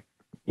 okay,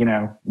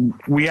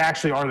 we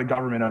actually are the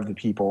government of the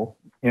people.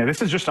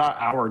 This is just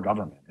our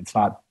government. It's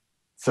not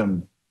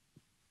some,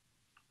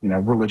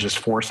 religious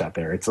force out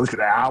there. It's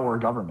our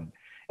government.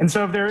 And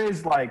so if there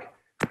is like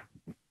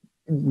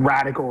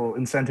radical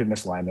incentive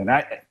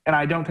misalignment, and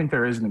I don't think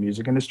there is in the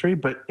music industry,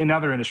 but in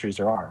other industries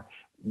there are.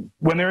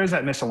 When there is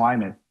that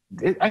misalignment,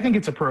 I think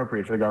it's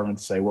appropriate for the government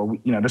to say, well,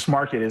 this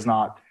market is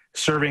not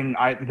serving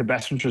the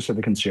best interests of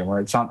the consumer.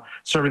 It's not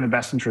serving the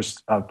best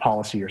interests of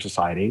policy or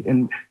society.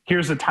 And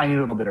here's a tiny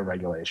little bit of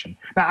regulation.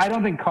 Now, I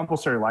don't think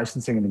compulsory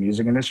licensing in the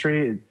music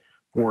industry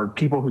for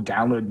people who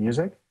download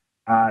music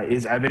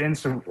is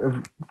evidence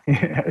of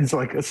it's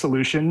like a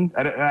solution.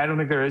 I don't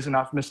think there is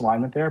enough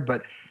misalignment there,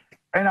 but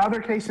in other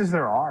cases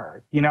there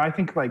are. I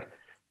think like,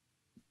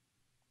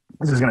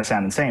 this is going to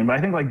sound insane, but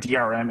I think like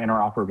DRM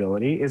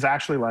interoperability is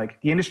actually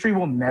like the industry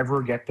will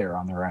never get there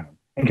on their own,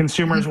 and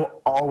consumers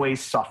will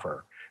always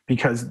suffer.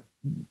 Because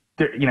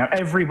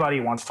everybody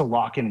wants to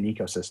lock in an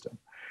ecosystem,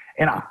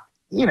 and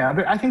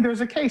I think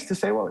there's a case to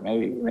say, well,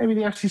 maybe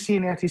the FCC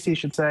and the FTC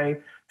should say,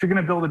 if you're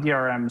going to build a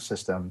DRM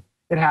system,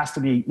 it has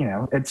to be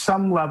at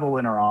some level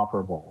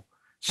interoperable,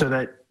 so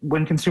that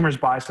when consumers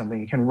buy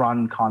something, it can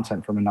run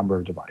content from a number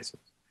of devices.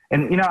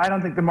 And I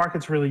don't think the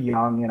market's really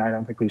young, and I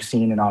don't think we've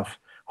seen enough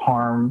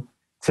harm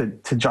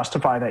to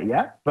justify that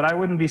yet. But I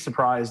wouldn't be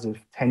surprised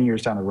if 10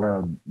 years down the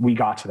road we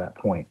got to that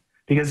point,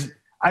 because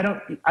I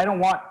don't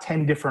want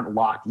 10 different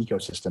locked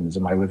ecosystems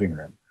in my living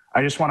room.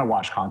 I just want to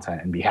watch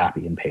content and be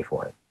happy and pay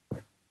for it.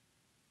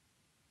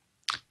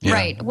 Yeah.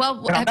 Right. Well,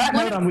 on that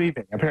note, I'm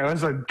leaving. Apparently, it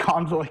was a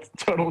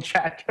total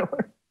chat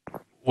killer.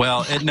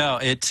 Well,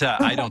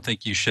 I don't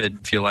think you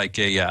should feel like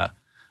a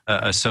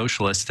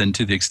socialist, and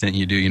to the extent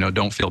you do,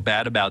 don't feel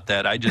bad about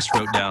that. I just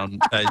wrote down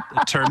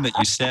a term that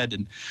you said,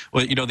 and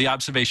the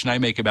observation I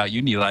make about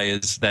you,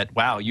 Nilay, is that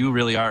wow, you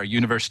really are a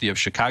University of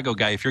Chicago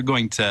guy. If you're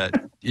going to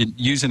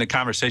use in a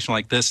conversation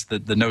like this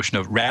the notion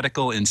of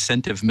radical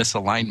incentive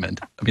misalignment,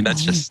 I mean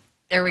that's just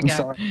there we go.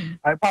 Sorry.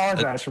 I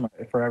apologize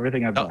for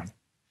everything I've done.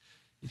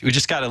 We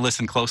just got to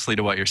listen closely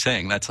to what you're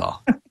saying. That's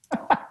all.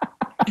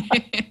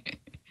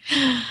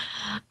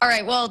 All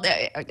right. Well,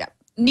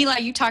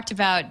 Nilay, you talked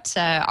about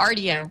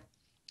RDO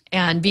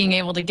and being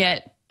able to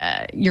get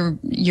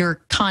your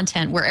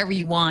content wherever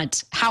you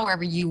want,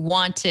 however you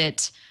want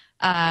it,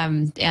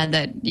 and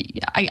that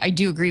I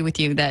do agree with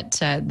you that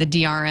the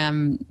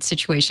DRM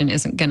situation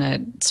isn't going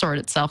to sort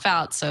itself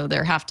out, so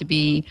there have to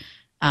be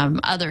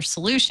other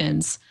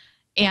solutions.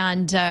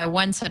 And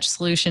one such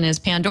solution is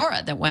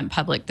Pandora that went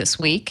public this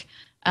week.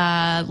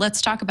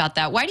 Let's talk about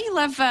that. Why do you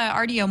love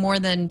RDO more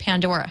than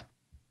Pandora?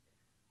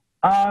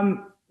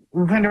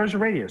 Pandora's a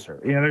radio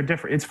service. They're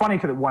different. It's funny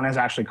because one is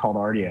actually called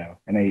RDO,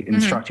 and they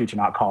instruct you to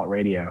not call it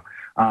radio.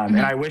 And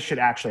I wish it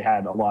actually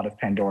had a lot of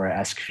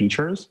Pandora-esque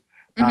features.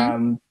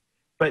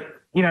 But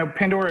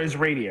Pandora is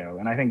radio,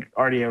 and I think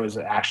RDO is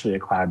actually a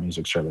cloud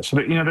music service. So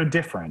they're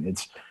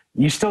different.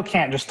 You still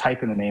can't just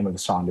type in the name of the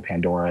song to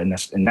Pandora and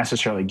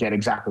necessarily get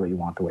exactly what you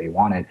want the way you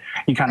want it.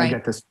 You kind of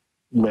get this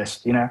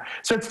list,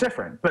 So it's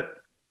different. But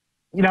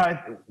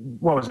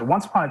what was it?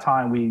 Once upon a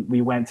time,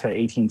 we went to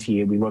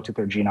AT&T and we looked at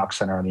their GNOC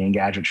Center on the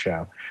Engadget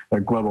show,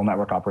 their Global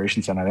Network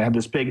Operations Center. They had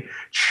this big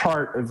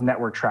chart of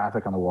network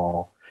traffic on the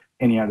wall,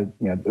 and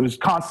it was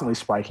constantly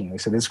spiking. They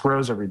said this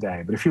grows every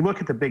day, but if you look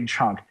at the big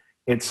chunk,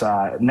 it's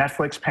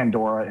Netflix,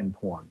 Pandora, and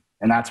porn,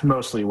 and that's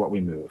mostly what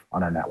we move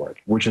on our network,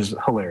 which is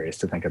hilarious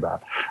to think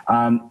about.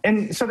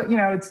 And so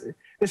that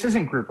this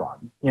isn't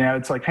Groupon.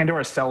 It's like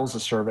Pandora sells a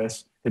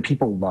service that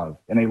people love,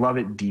 and they love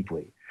it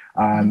deeply.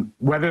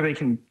 Whether they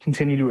can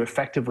continue to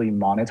effectively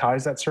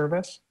monetize that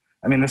service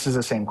I mean, this is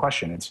the same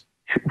question. It's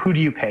who do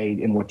you pay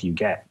and what do you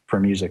get for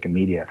music and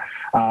media?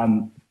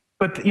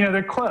 But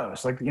they're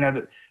close. Like,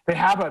 they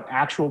have an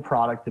actual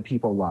product that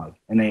people love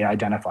and they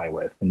identify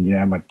with.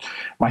 And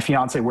my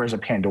fiance wears a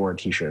Pandora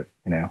T-shirt,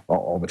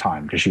 all the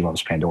time because she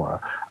loves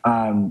Pandora.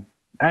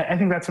 I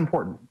think that's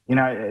important.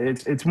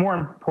 It's more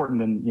important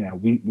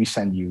than we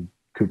send you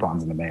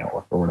coupons in the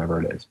mail or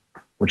whatever it is,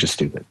 which is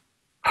stupid.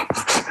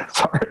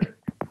 Sorry.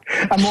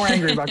 I'm more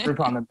angry about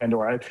Groupon than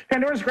Pandora.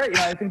 Pandora's great.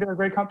 I think they're a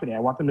great company. I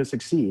want them to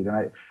succeed.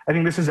 And I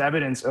think this is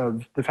evidence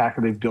of the fact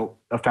that they've built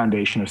a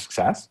foundation of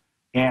success.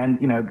 And,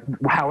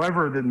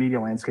 however the media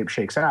landscape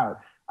shakes out,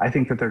 I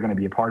think that they're going to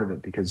be a part of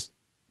it because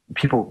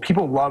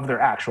people love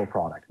their actual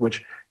product,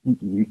 which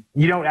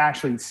you don't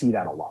actually see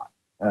that a lot.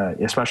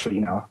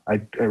 Especially,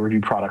 I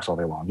review products all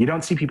day long. You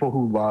don't see people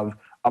who love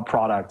a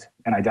product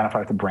and identify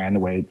with the brand the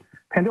way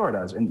Pandora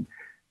does. And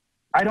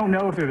I don't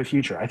know if they're the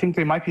future. I think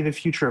they might be the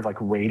future of like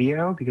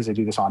radio because they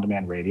do this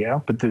on-demand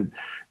radio. But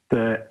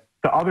the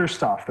other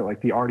stuff that like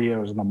the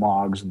RDOs and the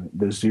MOGs and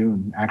the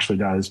Zoom actually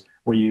does,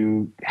 where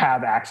you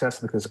have access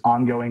to this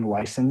ongoing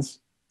license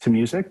to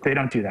music, they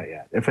don't do that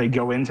yet. If they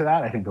go into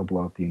that, I think they'll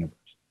blow up the universe.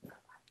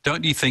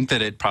 Don't you think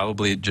that it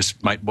probably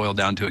just might boil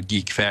down to a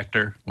geek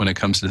factor when it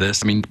comes to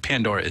this? I mean,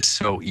 Pandora is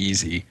so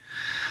easy.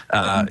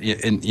 And,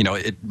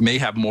 it may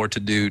have more to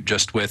do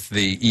just with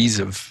the ease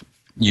of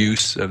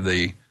use of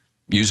the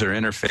user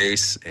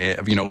interface,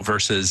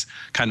 versus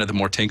kind of the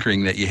more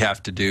tinkering that you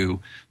have to do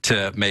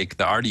to make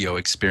the RDO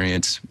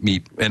experience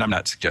meet. And I'm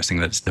not suggesting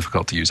that it's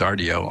difficult to use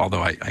RDO,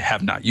 although I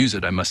have not used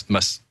it. I must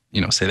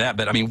say that.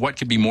 But I mean, what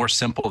could be more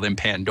simple than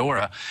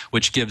Pandora,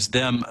 which gives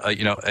them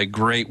a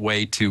great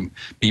way to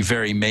be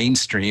very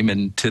mainstream,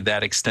 and to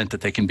that extent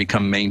that they can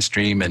become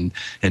mainstream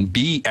and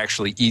be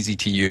actually easy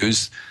to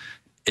use.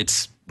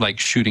 It's like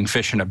shooting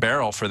fish in a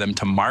barrel for them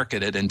to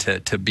market it and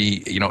to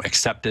be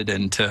accepted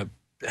and to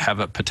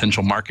have a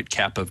potential market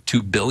cap of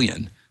 $2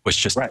 billion, which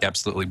just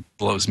absolutely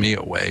blows me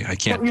away. I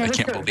can't believe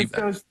that. This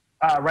goes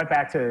right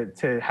back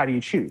to how do you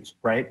choose,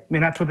 right? I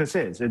mean, that's what this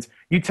is. It's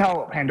you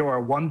tell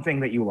Pandora one thing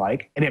that you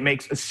like, and it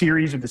makes a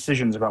series of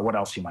decisions about what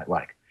else you might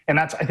like. And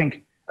that's, I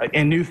think,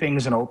 in new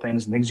things and old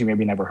things and things you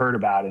maybe never heard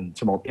about, and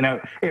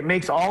it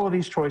makes all of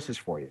these choices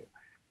for you.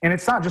 And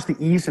it's not just the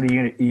ease of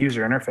the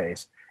user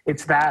interface.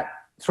 It's that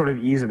sort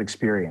of ease of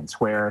experience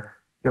where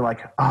you're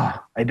like,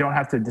 I don't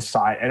have to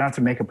decide. I don't have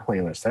to make a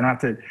playlist. I don't have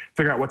to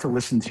figure out what to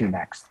listen to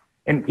next.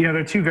 And,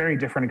 they're two very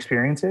different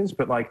experiences.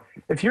 But, like,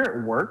 if you're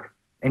at work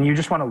and you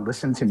just want to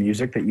listen to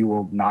music that you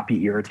will not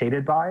be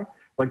irritated by,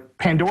 like,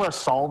 Pandora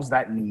solves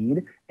that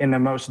need in the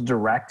most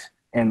direct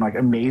and, like,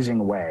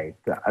 amazing way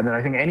that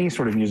I think any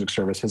sort of music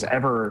service has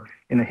ever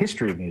in the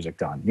history of music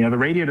done. The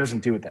radio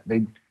doesn't do it.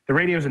 The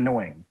radio is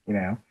annoying,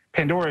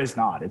 Pandora is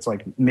not. It's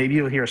like maybe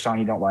you'll hear a song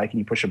you don't like and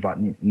you push a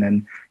button and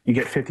then you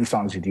get 50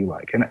 songs you do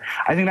like. And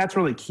I think that's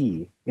really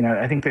key.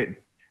 I think that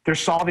they're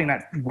solving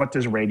that what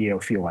does radio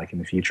feel like in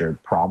the future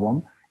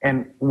problem.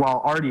 And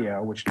while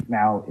RDO, which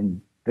now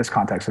in this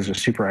context is a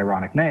super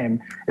ironic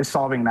name, is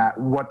solving that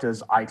what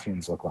does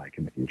iTunes look like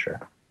in the future.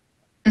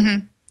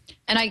 Mm-hmm.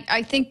 And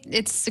I think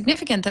it's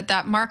significant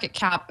that market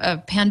cap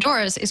of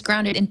Pandora's is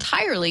grounded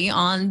entirely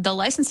on the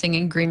licensing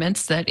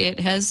agreements that it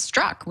has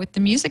struck with the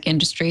music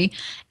industry,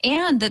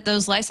 and that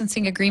those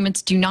licensing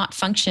agreements do not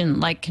function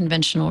like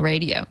conventional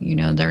radio.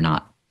 They're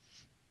not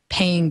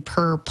paying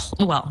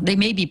they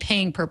may be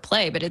paying per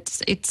play, but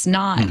it's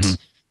not,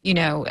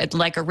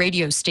 like a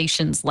radio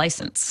station's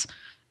license.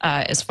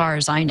 As far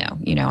as I know,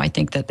 I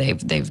think that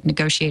they've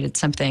negotiated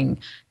something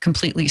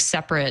completely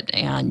separate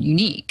and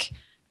unique.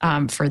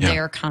 For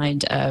their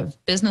kind of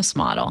business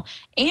model.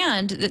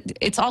 And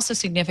it's also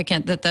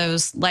significant that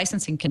those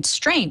licensing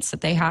constraints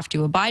that they have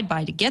to abide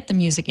by to get the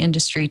music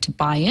industry to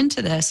buy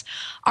into this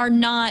are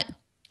not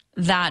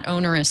that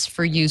onerous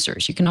for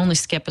users. You can only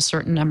skip a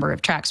certain number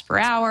of tracks per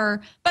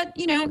hour, but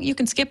you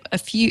can skip a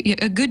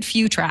good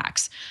few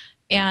tracks.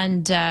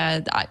 And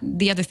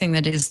the other thing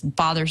that is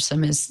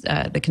bothersome is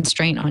the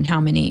constraint on how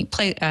many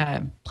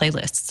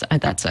playlists.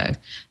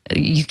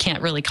 You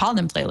can't really call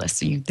them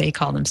playlists. They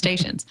call them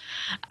stations.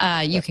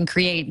 You can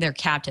create. They're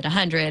capped at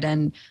 100,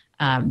 and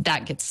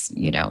that gets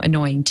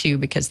annoying too,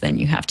 because then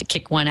you have to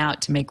kick one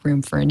out to make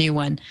room for a new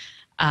one.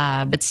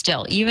 But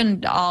still,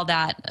 even all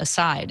that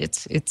aside,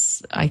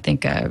 it's I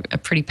think a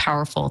pretty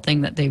powerful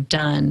thing that they've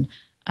done.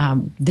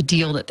 The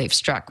deal that they've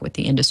struck with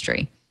the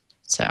industry.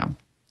 So.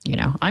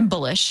 I'm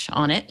bullish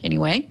on it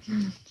anyway.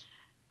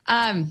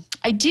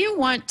 I do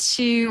want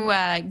to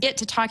get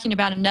to talking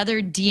about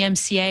another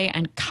DMCA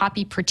and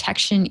copy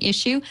protection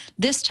issue,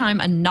 this time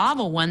a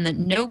novel one that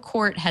no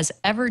court has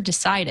ever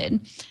decided,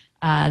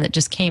 that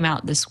just came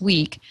out this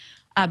week.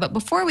 But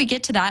before we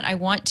get to that, I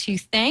want to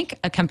thank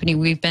a company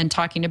we've been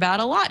talking about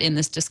a lot in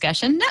this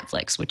discussion,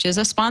 Netflix, which is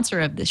a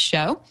sponsor of this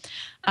show.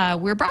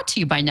 we're brought to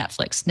you by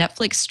Netflix.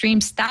 Netflix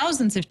streams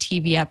thousands of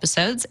TV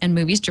episodes and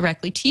movies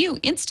directly to you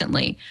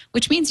instantly,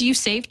 which means you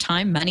save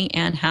time, money,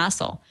 and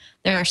hassle.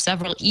 There are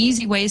several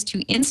easy ways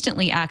to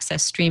instantly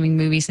access streaming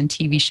movies and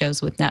TV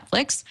shows with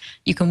Netflix.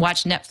 You can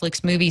watch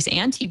Netflix movies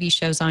and TV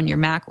shows on your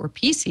Mac or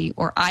PC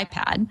or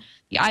iPad.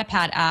 The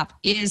iPad app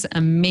is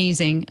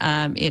amazing.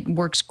 It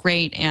works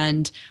great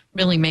and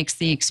really makes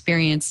the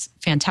experience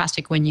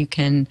fantastic when you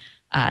can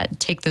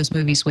take those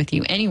movies with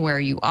you anywhere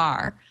you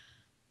are.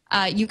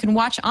 You can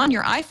watch on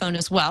your iPhone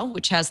as well,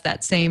 which has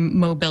that same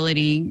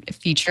mobility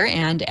feature.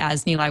 And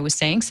as Nilay was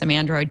saying, some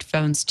Android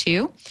phones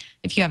too.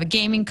 If you have a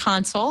gaming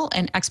console,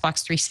 an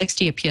Xbox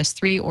 360, a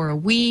PS3, or a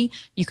Wii,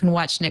 you can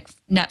watch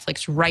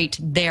Netflix right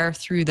there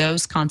through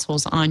those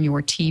consoles on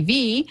your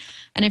TV.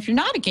 And if you're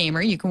not a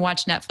gamer, you can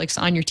watch Netflix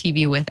on your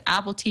TV with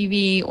Apple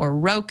TV or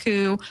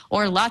Roku,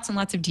 or lots and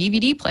lots of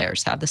DVD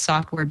players have the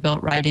software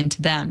built right into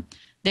them.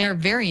 They're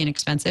very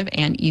inexpensive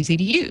and easy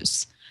to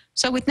use.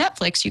 So with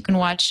Netflix, you can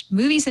watch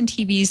movies and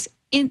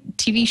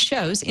TV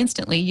shows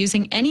instantly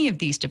using any of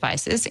these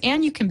devices,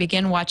 and you can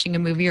begin watching a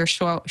movie or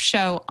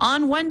show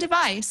on one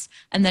device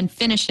and then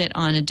finish it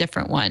on a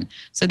different one.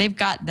 So they've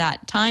got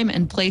that time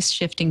and place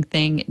shifting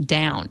thing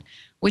down.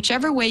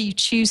 Whichever way you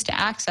choose to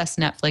access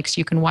Netflix,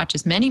 you can watch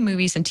as many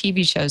movies and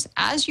TV shows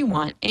as you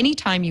want,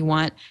 anytime you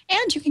want,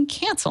 and you can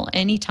cancel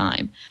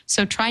anytime.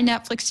 So try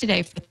Netflix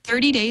today for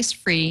 30 days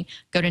free.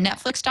 Go to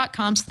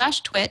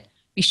netflix.com/twit.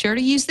 Be sure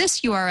to use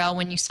this URL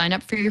when you sign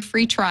up for your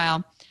free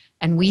trial.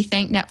 And we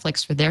thank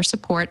Netflix for their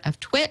support of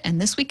TWiT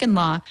and This Week in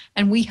Law,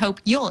 and we hope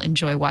you'll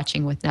enjoy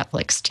watching with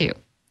Netflix too.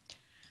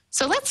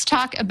 So let's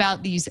talk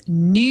about these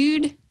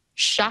nude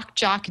shock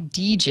jock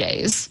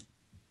DJs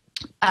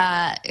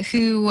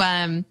who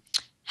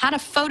had a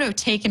photo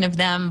taken of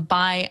them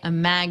by a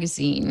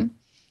magazine.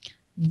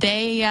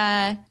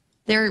 Their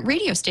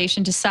radio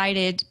station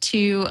decided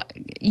to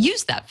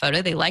use that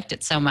photo. They liked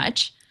it so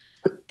much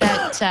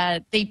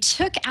that they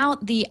took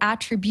out the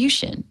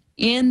attribution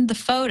in the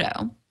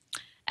photo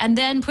and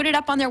then put it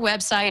up on their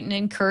website and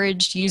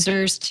encouraged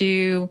users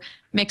to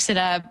mix it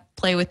up,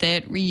 play with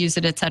it, reuse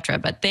it, etc.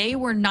 But they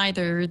were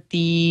neither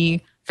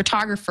the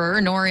photographer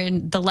nor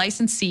in the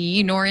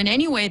licensee nor in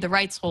any way the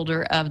rights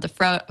holder of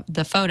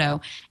the photo.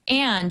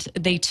 And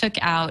they took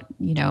out,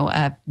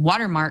 a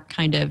watermark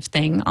kind of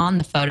thing on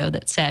the photo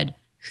that said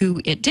who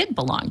it did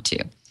belong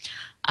to.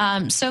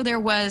 So there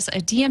was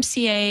a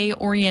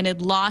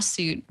DMCA-oriented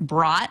lawsuit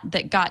brought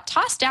that got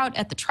tossed out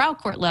at the trial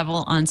court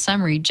level on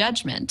summary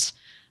judgment.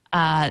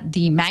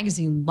 The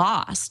magazine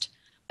lost.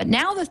 But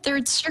now the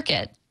Third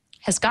Circuit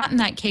has gotten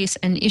that case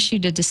and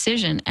issued a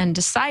decision and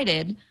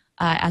decided,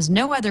 as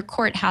no other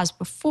court has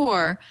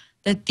before,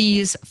 that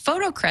these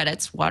photo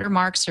credits,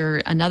 watermarks or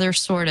another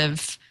sort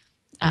of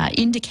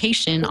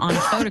indication on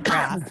a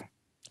photograph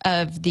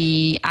of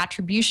the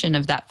attribution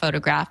of that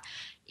photograph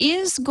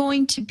is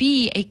going to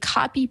be a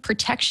copy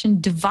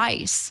protection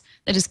device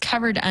that is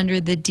covered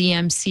under the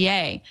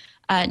DMCA.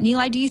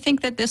 Nilay, do you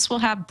think that this will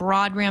have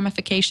broad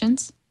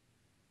ramifications?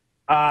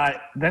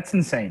 That's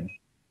insane.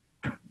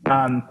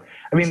 My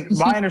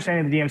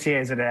understanding of the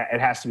DMCA is that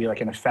it has to be like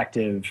an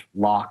effective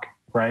lock,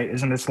 right?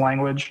 Isn't this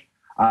language?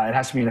 It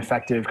has to be an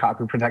effective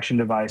copy protection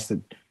device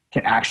that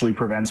can actually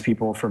prevent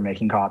people from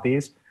making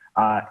copies.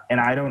 And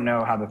I don't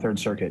know how the Third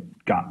Circuit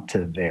got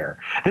to there.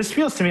 This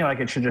feels to me like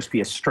it should just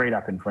be a straight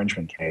up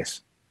infringement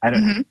case. I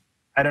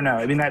don't know.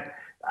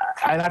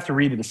 I'd have to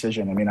read the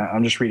decision.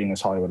 I'm just reading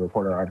this Hollywood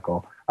Reporter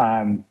article.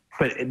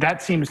 But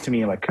that seems to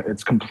me like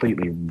it's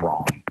completely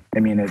wrong.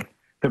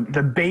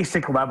 The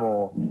basic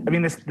level,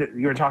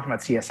 you were talking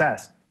about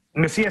CSS.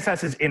 And the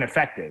CSS is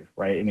ineffective,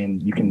 right?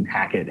 You can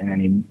hack it in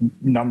any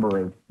number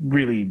of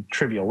really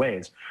trivial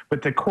ways.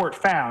 But the court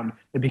found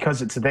that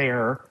because it's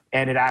there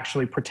and it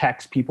actually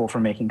protects people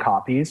from making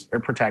copies or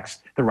protects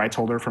the rights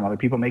holder from other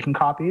people making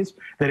copies,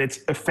 that it's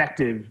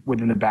effective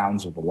within the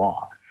bounds of the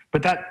law.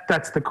 But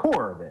that's the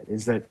core of it,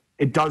 is that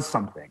it does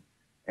something.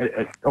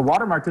 A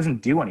watermark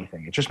doesn't do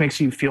anything. It just makes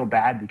you feel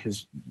bad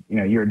because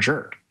you're a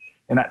jerk.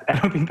 And I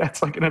don't think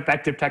that's like an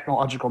effective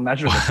technological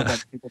measure that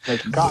prevents people from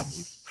making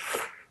copies.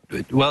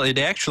 Well, it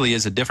actually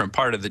is a different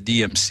part of the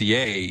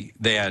DMCA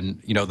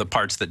than, the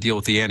parts that deal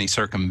with the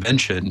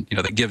anti-circumvention,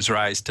 that gives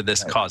rise to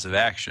this cause of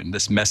action,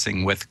 this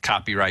messing with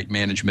copyright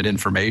management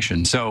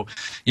information. So,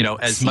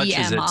 as much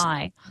as it's...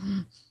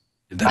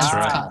 That's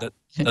right.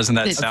 Doesn't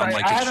that sound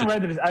like it should... I haven't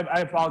read this.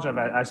 I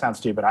apologize. I sound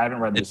stupid. I haven't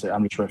read this.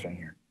 I'm just riffing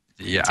here.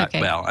 Yeah, okay.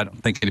 Well, I don't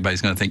think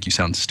anybody's going to think you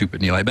sound stupid,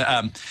 Nilay. But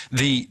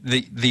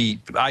the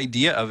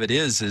idea of it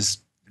is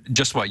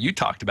just what you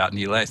talked about,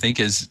 Nilay, I think,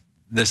 is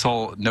this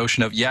whole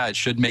notion of, it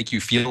should make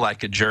you feel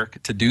like a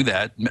jerk to do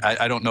that.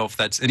 I don't know if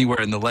that's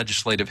anywhere in the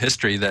legislative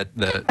history that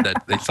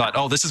they thought,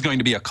 oh, this is going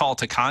to be a call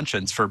to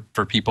conscience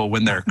for people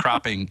when they're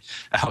cropping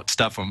out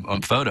stuff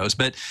on photos.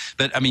 But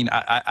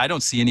I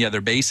don't see any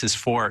other basis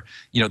for,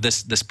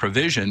 this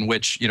provision,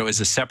 which, is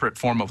a separate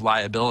form of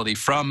liability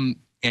from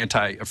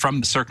from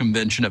the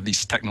circumvention of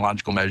these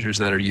technological measures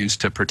that are used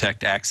to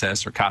protect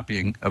access or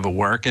copying of a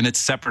work, and it's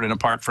separate and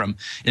apart from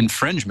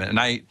infringement. And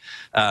I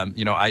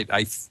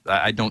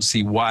don't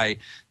see why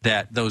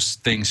that those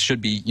things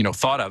should be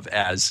thought of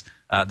as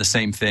the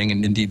same thing,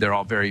 and indeed they're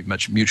all very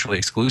much mutually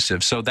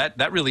exclusive. So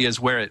that really is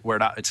where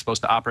it's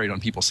supposed to operate on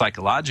people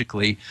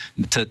psychologically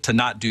to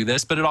not do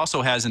this. But it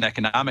also has an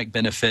economic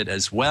benefit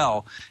as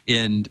well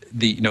in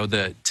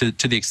the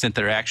to the extent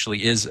there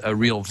actually is a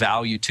real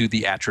value to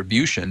the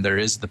attribution. There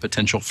is the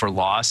potential for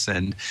loss,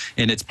 and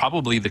it's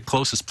probably the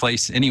closest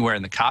place anywhere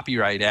in the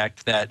Copyright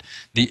Act that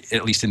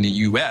at least in the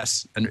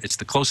U.S. and it's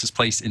the closest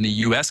place in the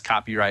U.S.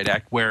 Copyright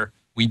Act where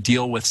we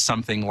deal with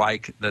something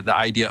like the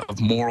idea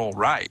of moral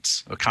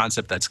rights, a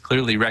concept that's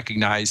clearly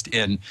recognized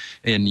in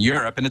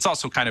Europe. And it's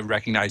also kind of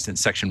recognized in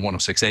Section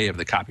 106A of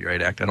the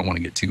Copyright Act. I don't want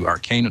to get too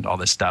arcane with all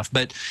this stuff,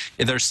 but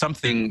there's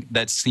something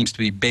that seems to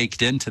be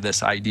baked into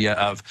this idea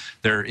of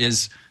there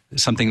is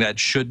something that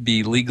should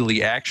be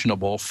legally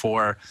actionable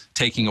for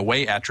taking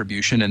away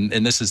attribution,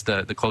 and this is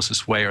the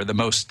closest way, or the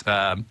most,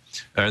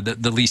 or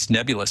the least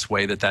nebulous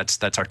way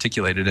that's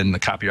articulated in the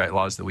copyright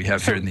laws that we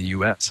have here in the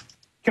U.S.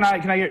 Can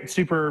I get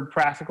super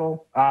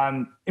practical? At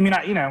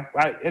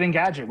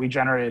Engadget, we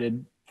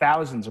generated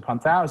thousands upon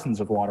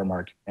thousands of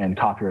watermark and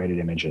copyrighted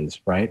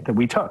images, right, that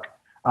we took.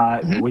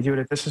 We do it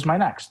at This Is My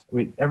Next.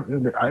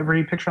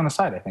 Every picture on the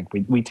site, I think,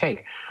 we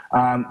take.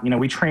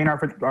 We train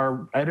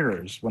our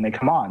editors when they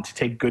come on to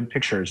take good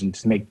pictures and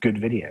to make good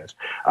videos.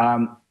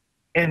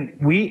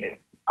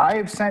 I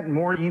have sent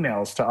more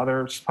emails to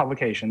other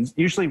publications,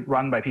 usually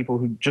run by people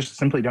who just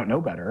simply don't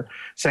know better,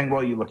 saying,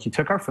 well, you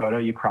took our photo,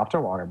 you cropped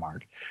our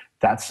watermark.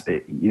 That's,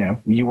 you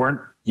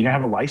didn't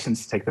have a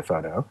license to take the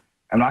photo.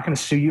 I'm not going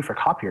to sue you for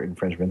copyright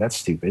infringement. That's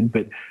stupid.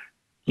 But,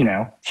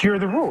 here are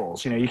the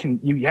rules.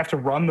 You have to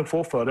run the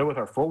full photo with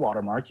our full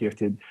watermark. You have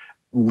to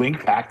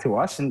link back to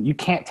us, and you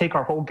can't take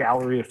our whole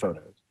gallery of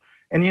photos.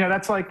 And,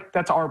 that's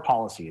our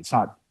policy. It's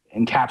not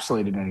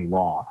encapsulated in any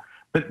law.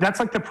 But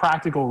that's like the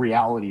practical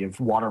reality of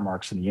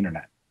watermarks in the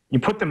internet. You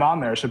put them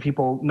on there so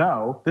people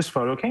know this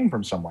photo came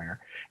from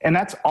somewhere. And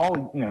that's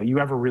all, you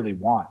ever really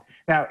want.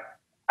 Now,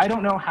 I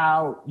don't know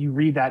how you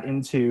read that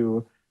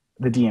into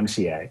the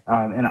DMCA.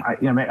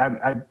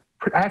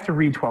 I have to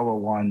read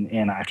 1201,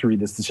 and I have to read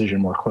this decision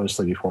more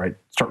closely before I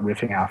start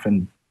riffing off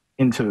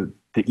into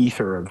the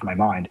ether of my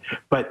mind.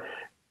 But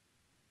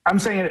I'm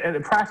saying at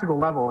a practical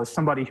level, as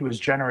somebody who has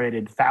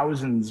generated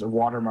thousands of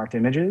watermarked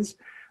images,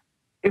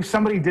 if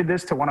somebody did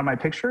this to one of my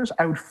pictures,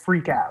 I would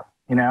freak out.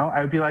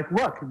 I would be like,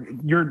 look,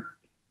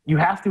 you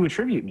have to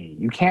attribute me.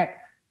 You can't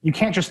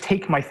just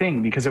take my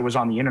thing because it was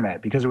on the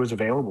internet, because it was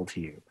available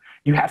to you.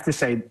 You have to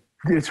say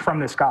it's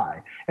from this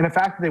guy. And the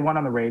fact that they went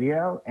on the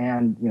radio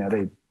and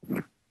they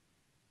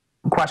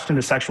questioned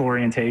his sexual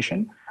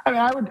orientation,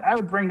 I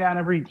would bring down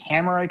every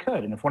hammer I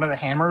could. And if one of the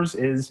hammers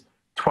is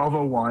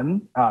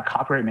 1201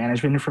 copyright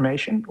management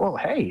information, well,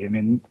 hey,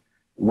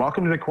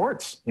 welcome to the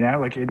courts.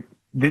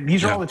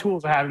 These are all the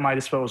tools I have at my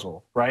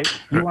disposal, right?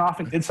 You went off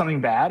and did something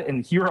bad,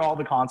 and here are all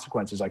the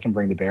consequences I can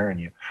bring to bear on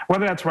you.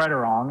 Whether that's right or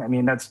wrong,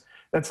 that's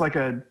like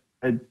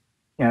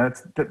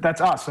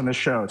that's us on this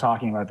show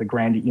talking about the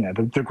grand,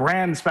 the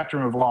grand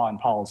spectrum of law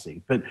and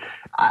policy. But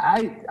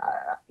I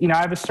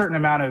have a certain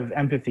amount of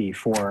empathy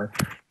for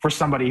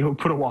somebody who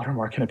put a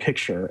watermark in a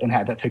picture and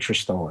had that picture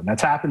stolen.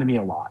 That's happened to me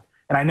a lot,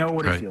 and I know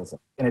what it feels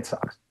like, and it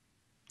sucks.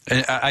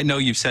 And I know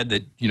you've said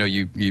that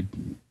you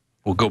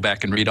will go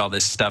back and read all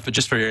this stuff, but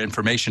just for your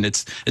information,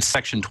 it's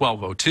Section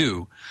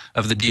 1202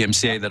 of the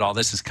DMCA that all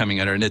this is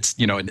coming under, and it's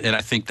and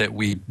I think that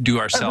we do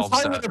ourselves.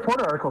 The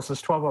reporter article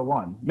says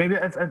 1201. Maybe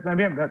that's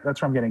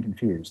where I'm getting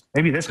confused.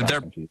 Maybe this got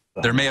confused.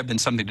 There may have been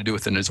something to do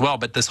with it as well,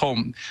 but this whole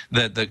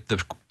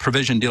the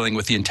provision dealing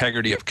with the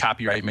integrity of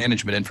copyright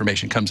management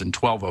information comes in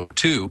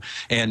 1202,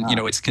 and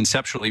it's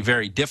conceptually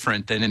very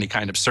different than any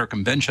kind of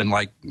circumvention,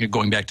 like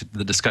going back to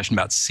the discussion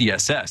about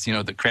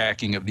CSS. The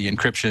cracking of the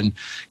encryption,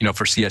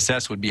 for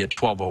CSS would be a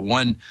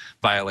 1201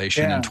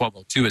 violation, and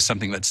 1202 is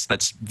something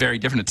that's very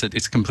different.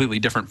 It's a completely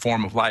different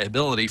form of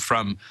liability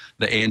from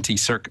the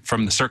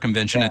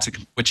circumvention,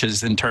 which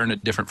is in turn a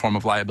different form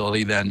of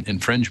liability than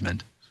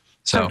infringement.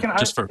 So I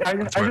just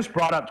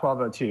brought up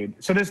 1202.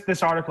 So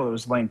this article that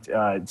was linked,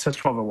 it says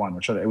 1201,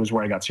 which it was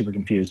where I got super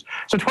confused.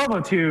 So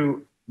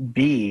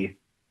 1202B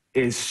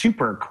is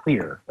super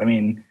clear.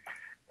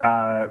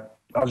 I'll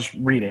just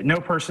read it.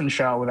 No person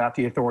shall, without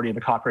the authority of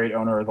the copyright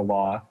owner or the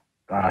law,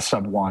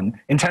 sub 1,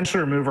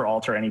 intentionally remove or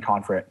alter any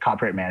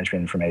copyright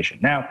management information.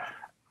 Now,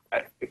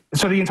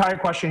 so the entire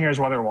question here is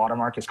whether a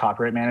watermark is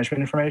copyright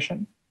management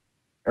information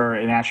or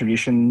an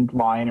attribution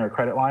line or a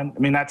credit line.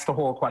 That's the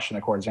whole question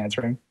the court is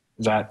answering.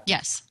 Is that?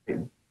 Yes.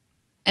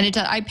 And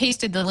I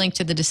pasted the link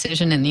to the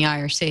decision in the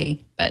IRC,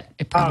 but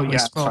it probably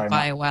scrolled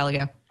by a while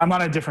ago. I'm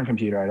on a different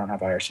computer. I don't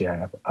have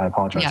IRC. I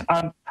apologize.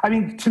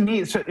 Yeah. To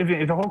me, so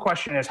if the whole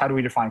question is how do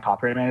we define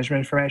copyright management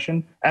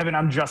information, Evan,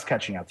 I'm just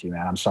catching up to you,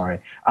 man. I'm sorry.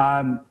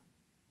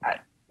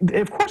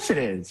 Of course it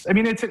is.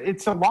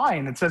 It's a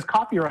line that says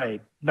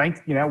copyright,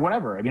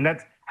 whatever.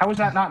 How is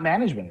that not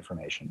management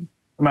information?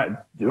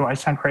 Do I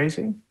sound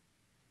crazy?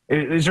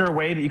 Is there a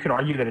way that you could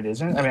argue that it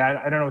isn't? I mean,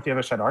 I don't know what the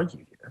other side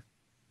argued here.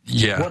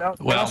 Yeah.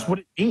 What else would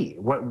it be?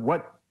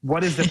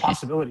 What is the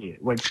possibility?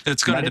 Like,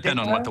 it's going to depend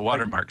on what the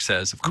watermark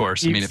says, of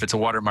course. I mean, if it's a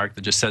watermark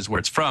that just says where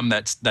it's from,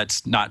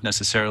 that's not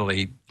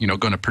necessarily, going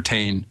to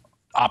pertain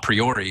a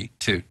priori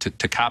to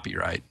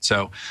copyright.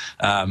 So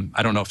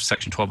I don't know if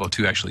Section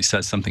 1202 actually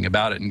says something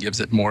about it and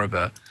gives it more of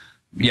a,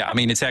 I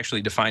mean, it's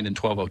actually defined in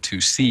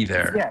 1202C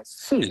there. Yes,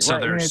 C. So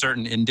right. there are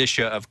certain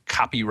indicia of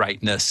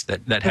copyrightness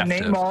that have to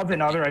name of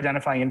and other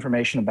identifying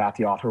information about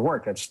the author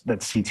work. That's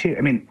C2.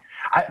 I mean,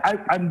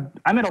 I'm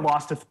at a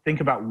loss to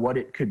think about what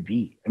it could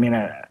be. I mean,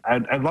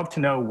 I'd love to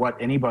know what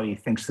anybody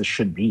thinks this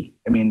should be.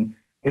 I mean,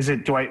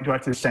 do I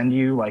have to send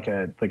you like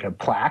a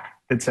plaque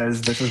that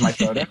says this is my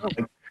photo?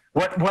 Like,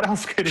 what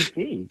else could it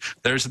be?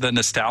 There's the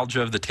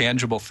nostalgia of the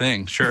tangible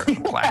thing. Sure, a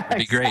plaque would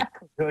be great.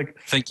 Like,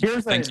 thank you.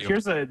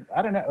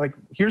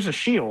 Here's a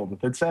shield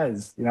that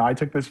says, I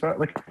took this photo.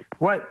 Like,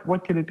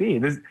 what could it be?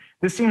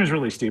 This seems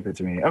really stupid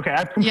to me. Okay,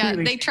 I've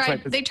completely. Yeah,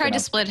 they tried to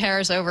split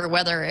hairs over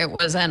whether it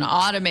was an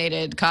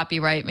automated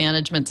copyright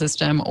management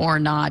system or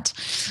not,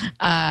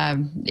 By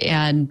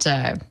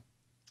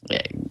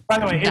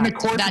the way, in the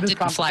course of this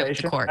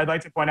conversation, I'd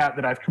like to point out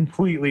that I've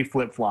completely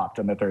flip-flopped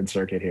on the Third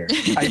Circuit here.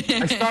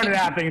 I started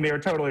out thinking they were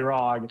totally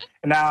wrong,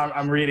 and now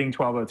I'm reading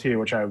 1202,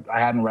 which I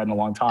hadn't read in a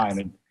long time.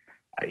 And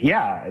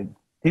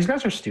these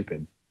guys are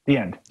stupid. The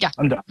end. Yeah.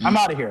 I'm done. I'm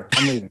out of here.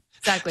 I'm leaving.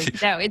 Exactly.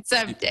 No,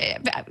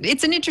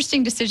 it's an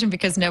interesting decision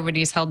because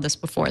nobody's held this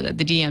before, that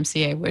the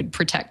DMCA would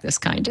protect this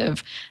kind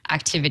of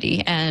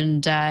activity.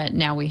 And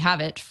now we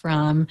have it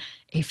from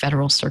a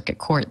federal circuit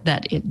court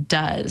that it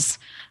does.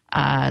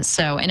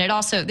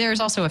 There's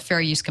also a fair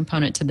use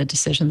component to the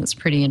decision that's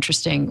pretty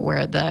interesting,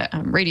 where the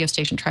radio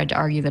station tried to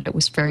argue that it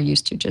was fair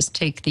use to just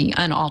take the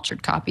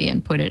unaltered copy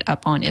and put it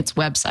up on its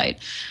website.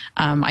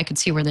 I could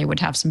see where they would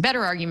have some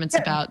better arguments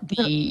about the,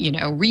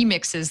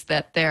 remixes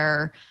that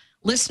their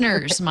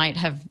listeners might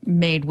have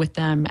made with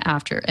it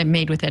after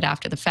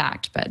the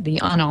fact, but the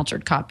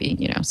unaltered copy,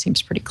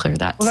 seems pretty clear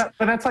that's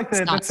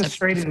a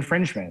straight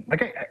infringement.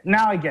 Like,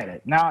 now I get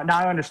it. Now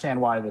I understand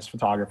why this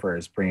photographer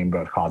is bringing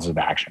both causes of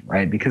action,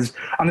 right? Because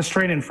on the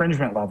straight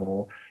infringement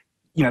level,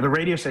 the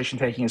radio station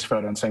taking his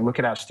photo and saying, "Look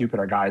at how stupid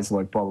our guys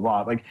look," blah blah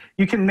blah. Like,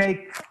 you can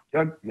make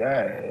a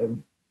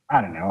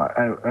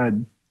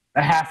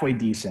halfway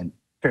decent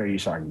fair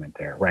use argument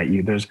there,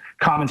 right? There's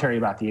commentary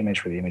about the image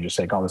for the image's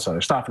sake, all this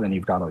other stuff, and then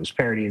you've got all these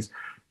parodies.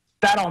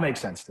 That all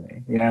makes sense to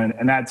me,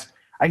 and that's,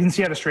 I can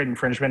see how the straight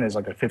infringement is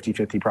like a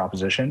 50-50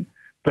 proposition.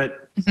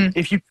 But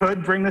if you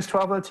could bring this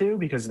 1202,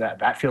 because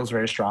that feels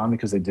very strong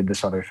because they did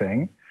this other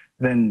thing,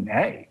 then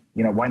hey,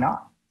 why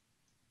not?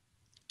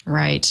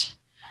 Right.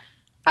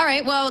 All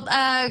right.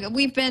 Well,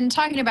 we've been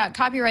talking about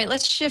copyright.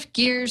 Let's shift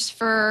gears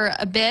for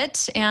a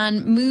bit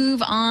and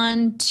move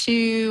on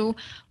to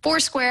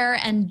Foursquare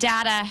and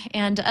data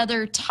and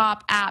other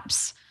top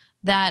apps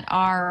that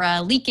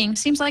are leaking.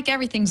 Seems like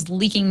everything's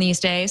leaking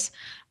these days.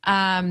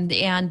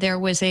 And there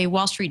was a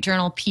Wall Street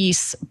Journal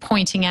piece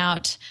pointing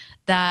out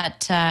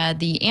that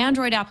the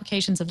Android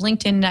applications of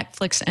LinkedIn,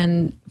 Netflix,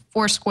 and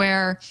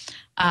Foursquare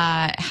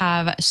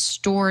have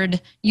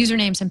stored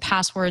usernames and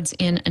passwords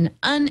in an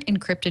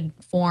unencrypted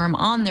form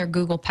on their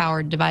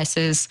Google-powered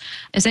devices.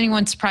 Is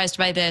anyone surprised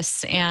by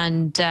this?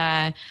 And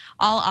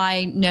all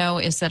I know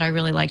is that I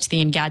really liked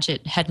the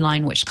Engadget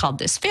headline, which called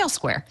this "Fail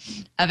Square."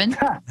 Evan?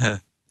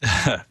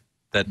 That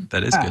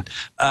is good.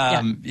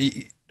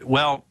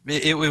 Well,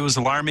 it was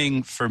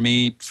alarming for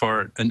me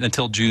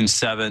until June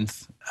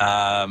 7th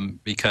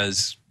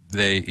because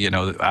they,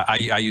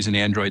 I use an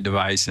Android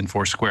device, and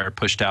Foursquare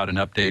pushed out an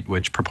update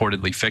which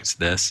purportedly fixed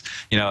this.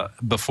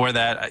 Before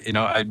that,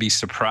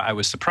 I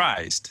was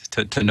surprised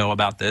to know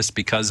about this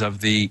because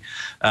of the.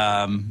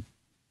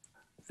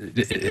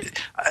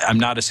 I'm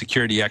not a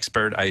security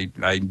expert. I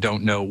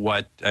don't know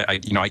what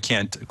I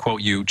can't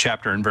quote you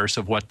chapter and verse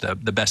of what the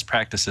best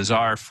practices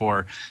are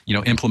for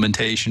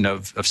implementation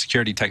of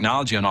security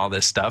technology on all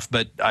this stuff.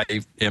 But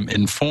I am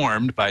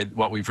informed by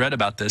what we've read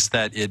about this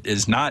that it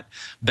is not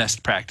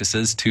best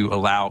practices to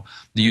allow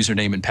the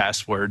username and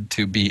password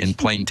to be in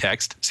plain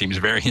text. Seems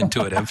very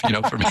intuitive,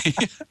 for me.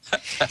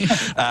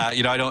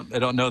 I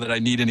don't know that I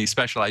need any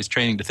specialized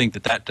training to think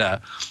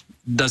that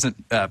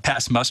doesn't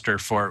pass muster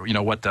for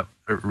what the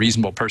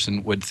reasonable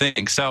person would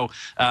think. So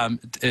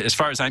as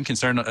far as I'm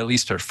concerned, at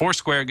least for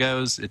Foursquare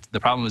goes, the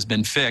problem has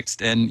been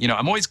fixed. And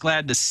I'm always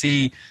glad to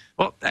see.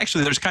 Well,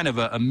 actually, there's kind of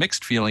a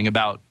mixed feeling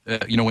about,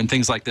 when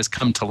things like this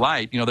come to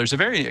light. There's a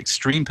very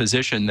extreme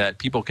position that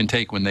people can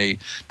take when they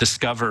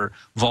discover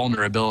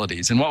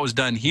vulnerabilities. And what was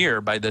done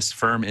here by this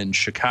firm in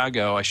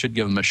Chicago, I should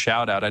give them a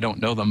shout out. I don't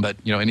know them, but,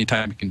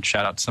 anytime you can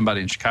shout out to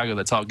somebody in Chicago,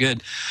 that's all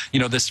good.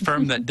 This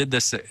firm that did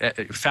this,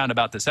 found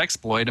about this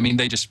exploit,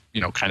 they just,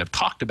 kind of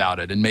talked about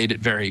it and made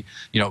it very,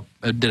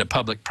 did a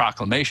public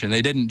proclamation.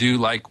 They didn't do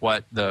like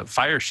what the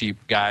Firesheep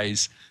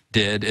guys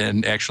did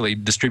and actually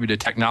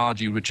distributed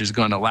technology which is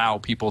going to allow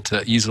people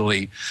to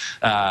easily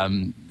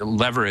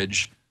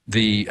leverage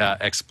the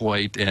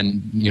exploit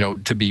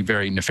and to be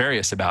very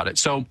nefarious about it.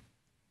 So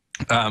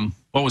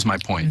What was my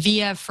point?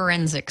 Via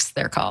forensics,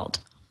 they're called.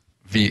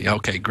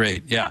 Okay,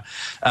 great. Yeah.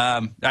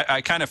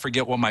 I kind of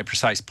forget what my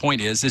precise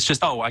point is. It's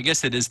just, I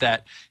guess it is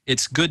that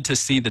it's good to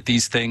see that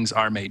these things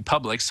are made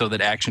public so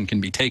that action can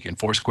be taken.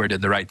 Foursquare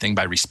did the right thing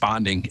by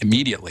responding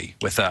immediately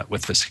with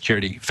the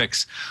security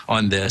fix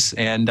on this.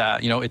 And,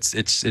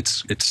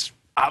 it's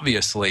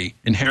obviously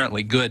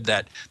inherently good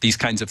that these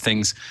kinds of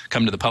things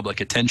come to the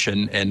public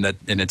attention, and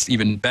it's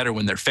even better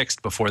when they're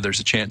fixed before there's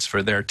a chance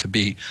for there to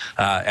be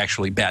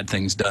actually bad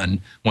things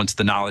done once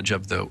the knowledge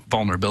of the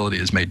vulnerability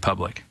is made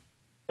public.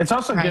 It's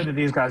also good that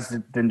these guys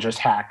didn't just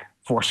hack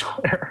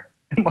Foursquare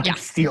and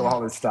steal all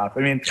this stuff.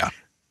 I mean,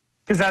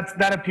 because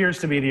that appears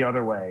to be the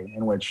other way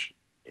in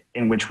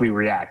which we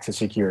react to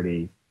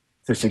security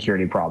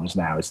problems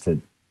now, is to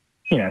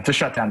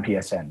shut down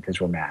PSN because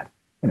we're mad.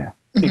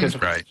 Because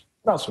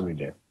what else would we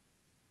do?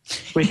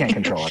 We can't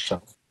control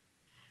ourselves.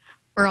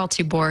 We're all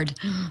too bored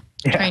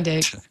trying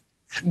to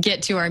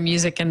get to our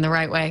music in the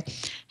right way.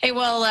 Hey,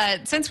 well,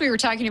 since we were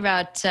talking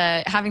about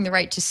having the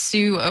right to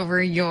sue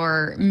over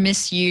your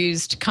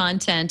misused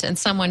content and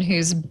someone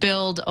who's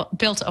built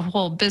a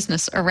whole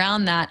business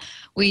around that,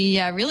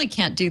 we really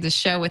can't do the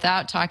show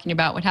without talking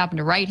about what happened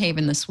to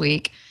Righthaven this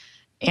week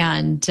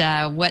and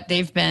what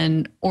they've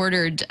been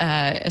ordered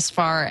as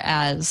far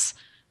as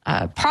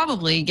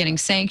probably getting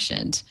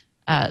sanctioned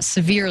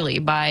severely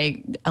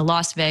by a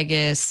Las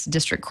Vegas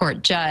district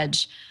court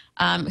judge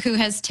who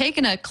has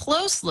taken a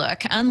close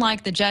look,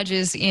 unlike the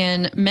judges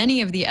in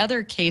many of the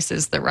other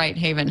cases that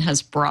Righthaven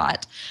has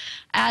brought,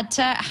 at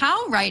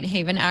how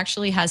Righthaven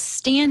actually has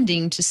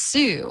standing to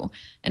sue.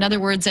 In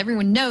other words,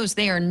 everyone knows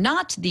they are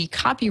not the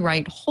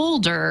copyright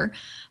holder,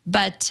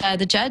 but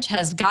the judge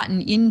has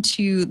gotten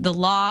into the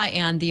law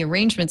and the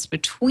arrangements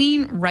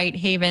between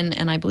Righthaven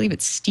and I believe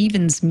it's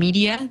Stevens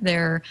Media,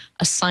 their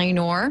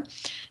assignor,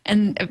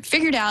 and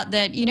figured out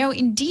that,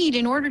 indeed,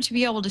 in order to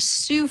be able to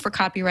sue for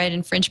copyright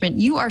infringement,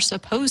 you are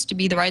supposed to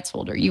be the rights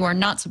holder. You are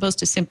not supposed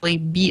to simply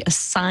be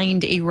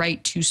assigned a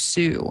right to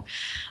sue.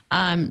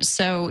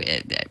 So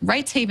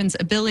Righthaven's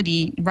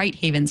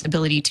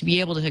ability to be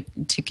able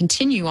to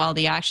continue all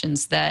the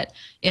actions that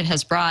it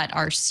has brought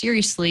are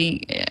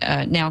seriously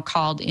now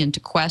called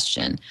into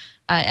question.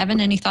 Evan,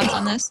 any thoughts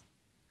on this?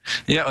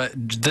 Yeah,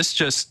 this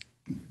just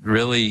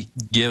really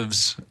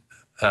gives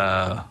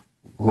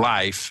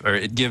life, or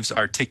it gives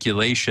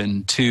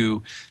articulation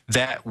to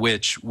that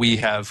which we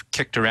have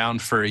kicked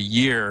around for a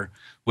year,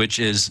 which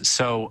is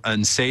so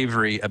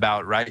unsavory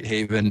about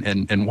Righthaven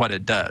and what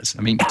it does.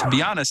 I mean, to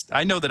be honest,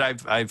 I know that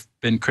I've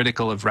been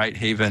critical of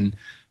Righthaven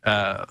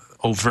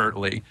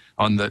overtly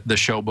on the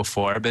show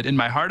before, but in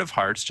my heart of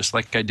hearts, just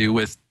like I do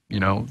with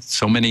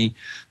so many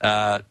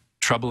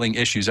troubling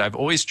issues, I've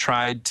always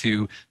tried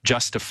to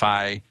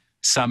justify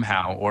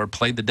somehow, or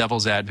play the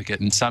devil's advocate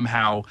and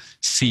somehow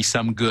see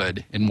some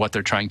good in what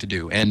they're trying to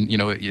do. And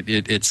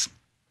it's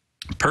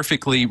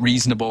perfectly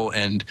reasonable,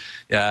 and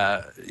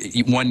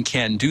one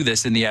can do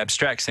this in the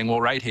abstract, saying, well,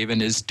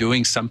 Righthaven is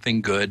doing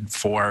something good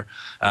for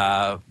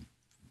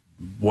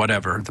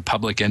whatever, the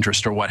public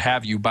interest or what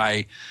have you,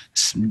 by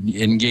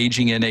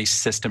engaging in a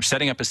system,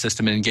 setting up a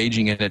system and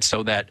engaging in it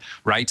so that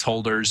rights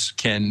holders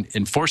can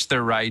enforce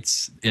their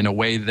rights in a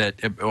way that,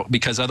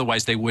 because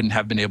otherwise they wouldn't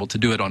have been able to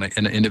do it on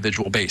an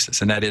individual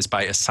basis. And that is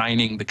by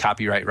assigning the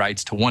copyright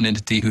rights to one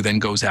entity who then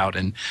goes out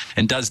and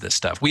does this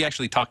stuff. We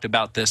actually talked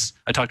about this.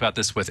 I talked about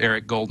this with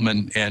Eric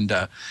Goldman and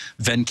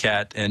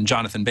Venkat and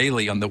Jonathan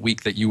Bailey on the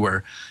week that you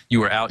were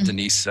out,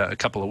 Denise, a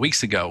couple of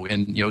weeks ago,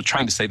 and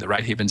trying to say that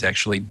Righthaven's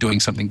actually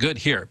doing something good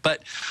here.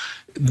 But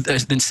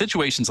in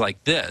situations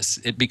like this,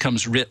 it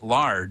becomes writ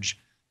large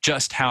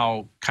just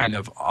how kind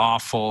of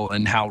awful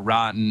and how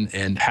rotten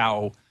and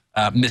how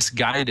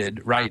misguided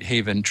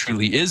Righthaven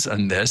truly is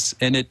on this.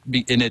 And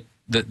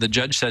the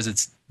judge says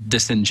it's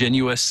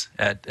disingenuous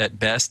at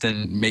best,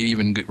 and maybe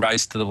even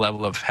rise to the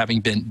level of having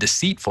been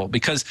deceitful,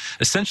 because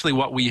essentially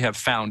what we have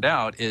found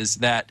out is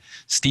that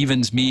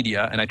Stevens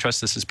Media, and I trust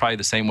this is probably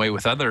the same way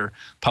with other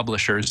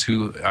publishers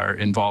who are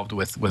involved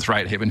with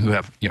Righthaven, who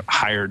have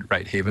hired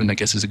Righthaven, I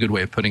guess is a good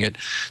way of putting it,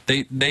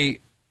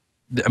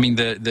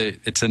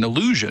 it's an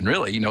illusion,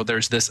 really.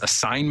 There's this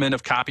assignment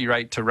of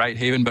copyright to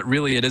Righthaven, but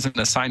really it isn't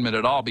an assignment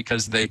at all,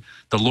 because the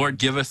Lord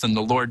giveth and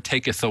the Lord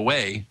taketh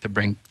away, to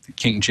bring the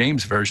King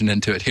James version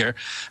into it here.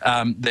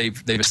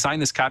 They've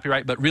assigned this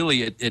copyright, but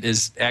really it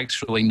is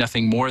actually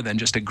nothing more than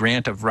just a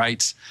grant of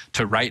rights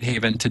to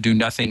Righthaven to do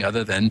nothing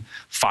other than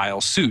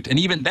file suit. And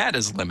even that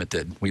is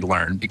limited, we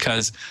learn,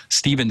 because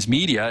Stevens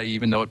Media,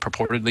 even though it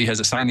purportedly has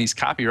assigned these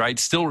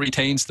copyrights, still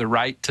retains the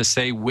right to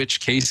say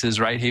which cases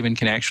Righthaven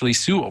can actually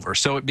sue over.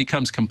 So it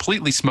becomes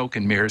completely smoke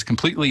and mirrors,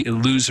 completely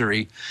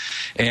illusory,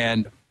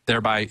 and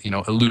thereby,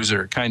 a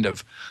loser kind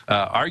of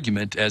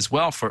argument as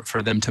well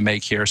for them to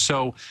make here.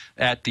 So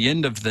at the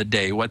end of the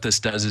day, what this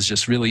does is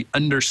just really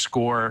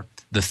underscore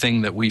the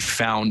thing that we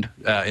found,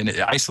 and it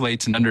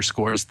isolates and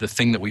underscores the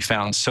thing that we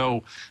found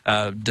so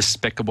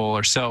despicable,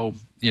 or so,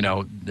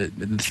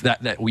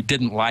 that we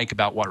didn't like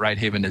about what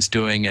Righthaven is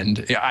doing.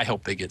 And I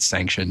hope they get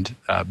sanctioned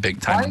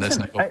big time in this.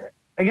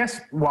 I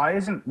guess, why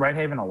isn't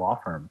Righthaven a law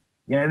firm?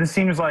 this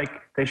seems like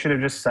they should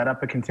have just set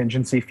up a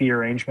contingency fee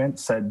arrangement,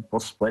 said we'll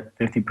split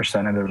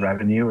 50% of the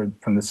revenue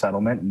from the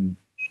settlement, and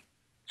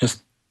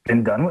just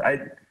been done with.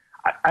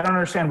 I don't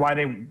understand why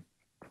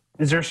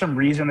is there some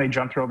reason they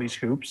jumped through all these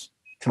hoops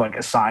to like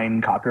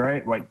assign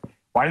copyright? Like,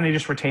 why didn't they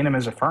just retain them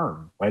as a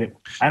firm? I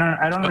don't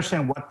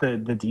understand what the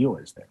deal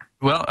is there.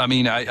 Well, I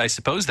mean, I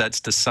suppose that's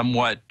to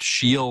somewhat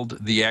shield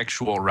the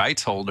actual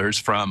rights holders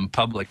from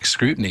public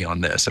scrutiny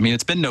on this. I mean,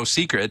 it's been no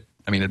secret.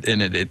 I mean,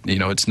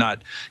 it's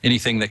not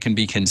anything that can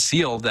be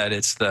concealed that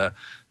it's the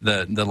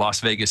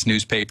Las Vegas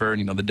newspaper,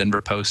 the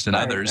Denver Post and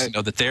others,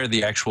 that they're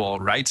the actual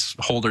rights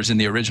holders in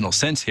the original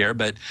sense here.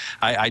 But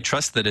I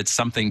trust that it's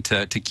something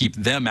to keep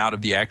them out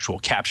of the actual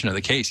caption of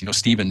the case.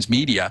 Stevens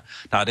Media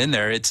not in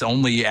there. It's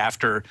only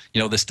after,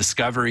 this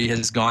discovery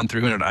has gone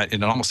through, and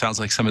it almost sounds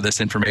like some of this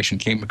information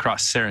came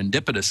across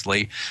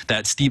serendipitously,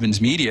 that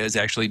Stevens Media is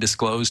actually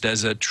disclosed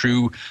as a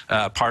true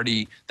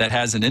party that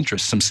has an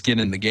interest, some skin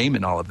in the game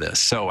in all of this.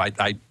 So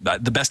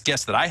the best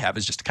guess that I have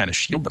is just to kind of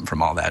shield them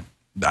from all that.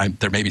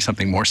 There may be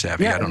something more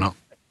savvy. I don't know.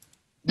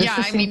 Yeah,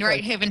 I mean,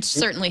 Right Haven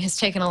certainly has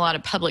taken a lot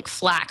of public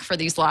flack for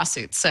these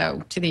lawsuits.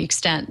 So to the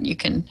extent you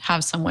can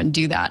have someone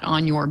do that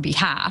on your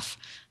behalf,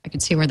 I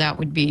could see where that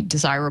would be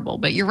desirable.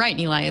 But you're right,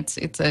 Nilay.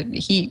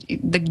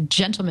 The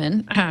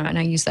gentleman, and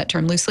I use that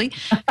term loosely,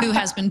 who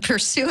has been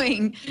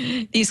pursuing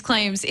these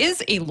claims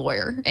is a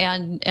lawyer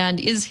and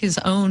is his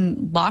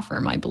own law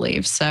firm, I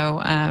believe.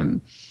 So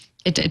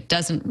it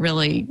doesn't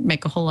really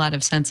make a whole lot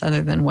of sense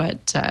other than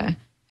what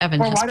Evan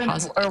has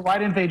posited. Why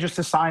didn't they just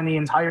assign the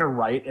entire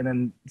right and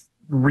then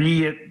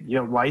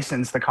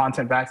license the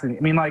content back to the,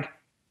 I mean, like,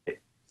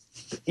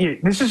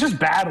 this is just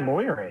bad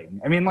lawyering.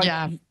 I mean,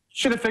 like, you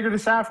should have figured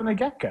this out from the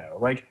get-go.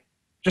 Like,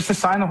 just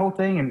assign the whole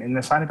thing and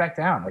assign it back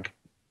down, like,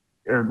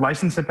 or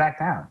license it back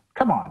down.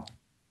 Come on.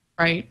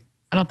 Right.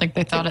 I don't think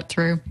they thought it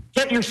through.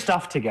 Get your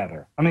stuff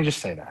together. Let me just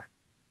say that.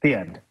 The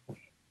end.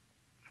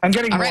 I'm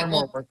getting more and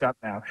more worked up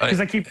now because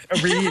I keep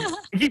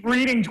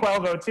reading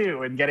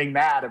 1202 and getting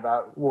mad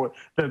about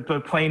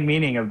the plain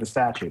meaning of the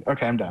statute.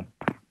 Okay, I'm done.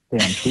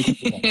 Damn,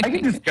 I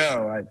can just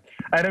go.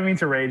 I don't mean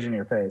to rage in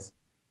your face.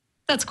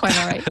 That's quite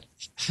all right.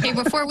 Hey,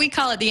 before we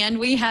call it the end,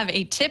 we have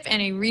a tip and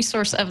a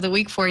resource of the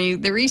week for you.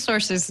 The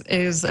resource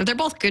is they're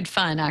both good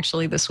fun,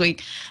 actually, this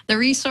week. The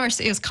resource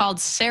is called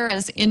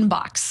Sarah's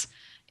Inbox,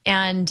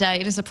 and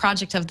it is a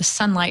project of the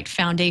Sunlight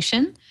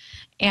Foundation.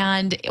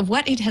 And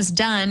what it has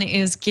done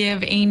is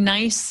give a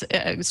nice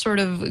sort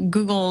of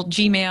Google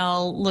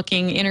Gmail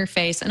looking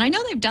interface. And I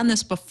know they've done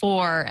this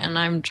before, and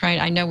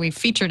I know we've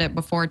featured it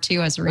before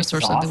too as a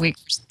resource of the week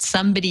for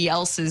somebody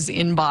else's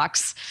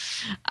inbox.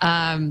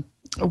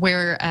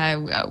 Where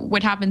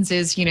what happens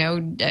is,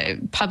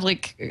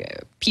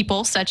 public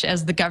people such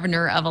as the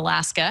governor of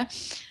Alaska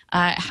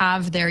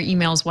have their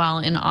emails while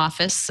in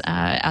office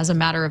as a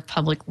matter of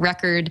public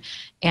record.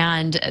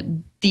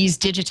 And these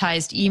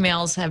digitized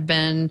emails have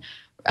been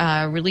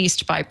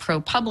released by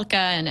ProPublica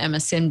and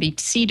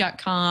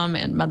MSNBC.com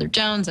and Mother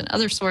Jones and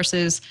other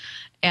sources.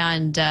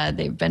 And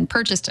they've been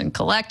purchased and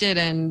collected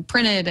and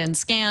printed and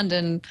scanned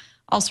and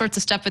all sorts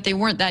of stuff, but they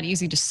weren't that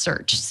easy to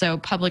search. So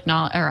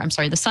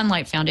the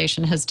Sunlight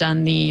Foundation has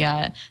done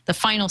the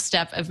final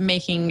step of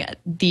making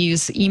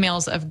these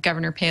emails of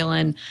Governor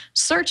Palin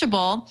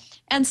searchable.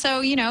 And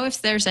so,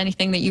 if there's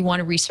anything that you want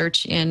to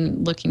research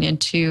in looking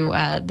into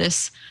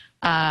this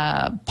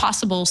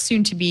possible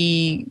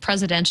soon-to-be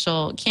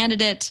presidential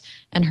candidate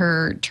and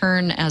her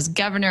turn as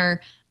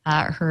governor,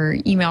 her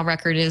email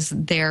record is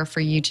there for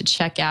you to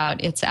check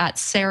out. It's at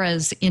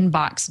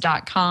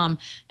sarahsinbox.com.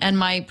 And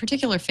my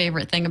particular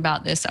favorite thing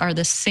about this are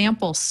the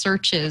sample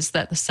searches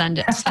that the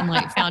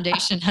Sunlight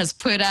Foundation has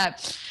put up.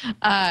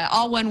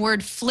 All one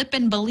word: flip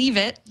and believe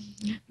it,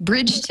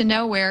 bridge to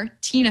nowhere,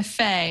 Tina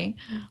Fey,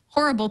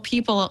 horrible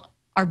people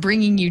are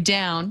bringing you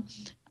down,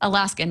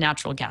 Alaska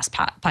natural gas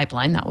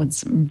pipeline, that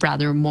one's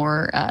rather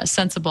more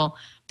sensible,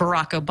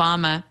 Barack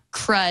Obama,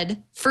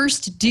 crud,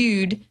 first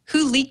dude,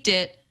 who leaked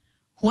it,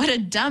 what a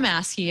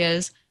dumbass he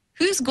is,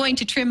 who's going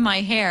to trim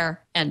my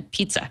hair, and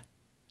pizza.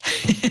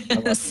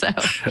 So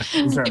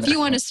if you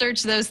want to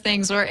search those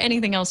things or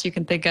anything else you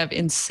can think of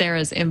in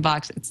Sarah's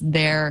inbox, it's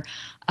there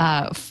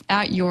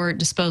at your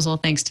disposal,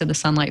 thanks to the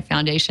Sunlight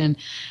Foundation.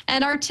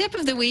 And our tip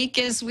of the week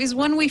is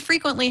one we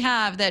frequently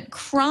have, that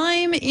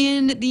crime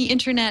in the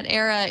internet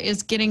era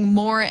is getting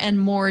more and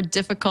more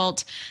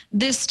difficult,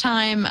 this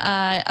time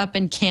up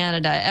in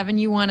Canada. Evan,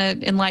 you want to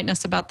enlighten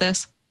us about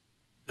this?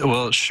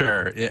 Well,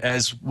 sure.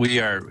 As we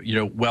are,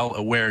 well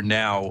aware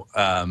now,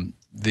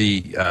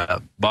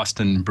 the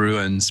Boston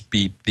Bruins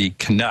beat the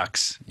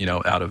Canucks,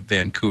 out of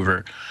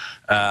Vancouver.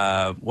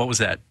 What was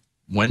that?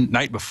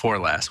 Night before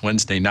last,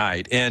 Wednesday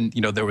night. And,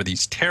 there were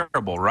these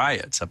terrible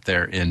riots up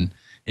there in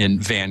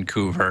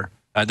Vancouver.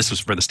 This was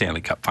for the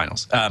Stanley Cup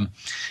Finals. And,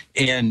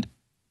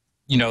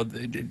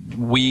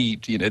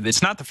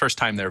 it's not the first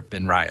time there have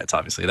been riots,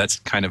 obviously. That's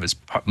kind of as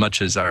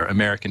much as our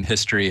American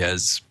history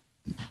has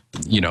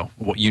you know,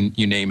 what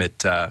you name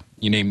it,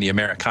 you name the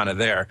Americana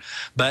there.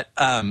 But,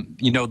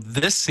 you know,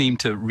 this seemed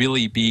to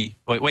really be,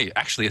 wait,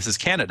 actually, this is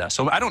Canada.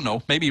 So I don't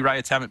know. Maybe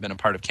riots haven't been a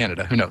part of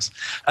Canada. Who knows?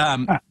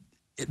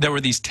 There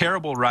were these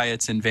terrible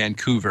riots in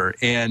Vancouver.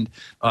 And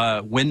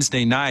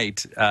Wednesday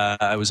night,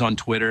 I was on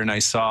Twitter and I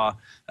saw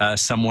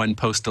someone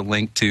post a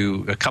link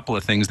to a couple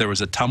of things. There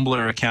was a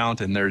Tumblr account,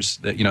 and there's,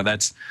 you know,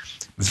 that's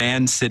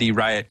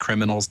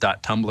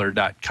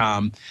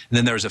vancityriotcriminals.tumblr.com. And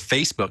then there was a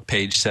Facebook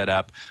page set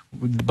up.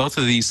 Both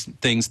of these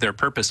things, their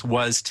purpose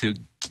was to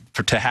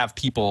have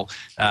people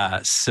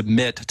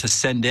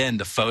send in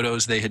the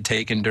photos they had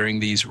taken during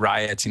these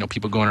riots. You know,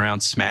 people going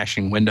around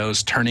smashing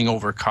windows, turning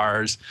over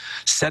cars,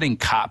 setting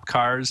cop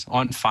cars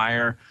on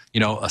fire, you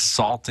know,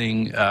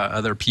 assaulting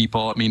other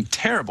people. I mean,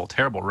 terrible,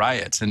 terrible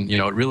riots. And, you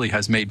know, it really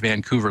has made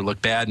Vancouver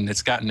look bad, and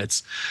it's gotten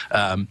its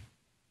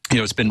you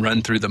know, it's been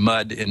run through the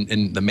mud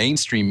in the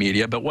mainstream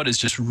media. But what is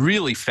just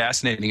really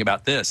fascinating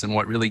about this, and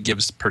what really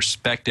gives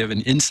perspective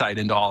and insight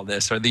into all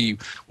this, are the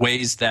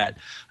ways that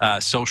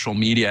social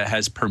media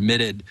has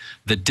permitted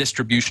the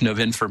distribution of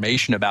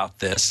information about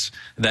this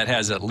that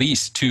has at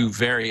least two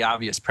very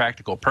obvious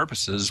practical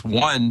purposes.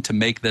 One, to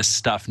make this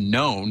stuff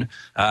known.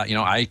 You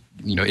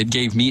know, it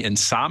gave me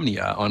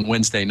insomnia on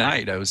Wednesday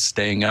night. I was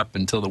staying up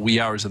until the wee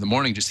hours of the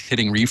morning, just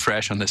hitting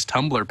refresh on this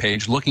Tumblr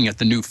page, looking at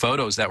the new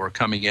photos that were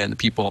coming in. The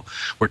people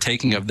were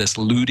taking of this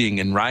looting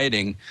and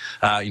rioting,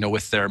 you know,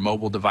 with their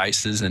mobile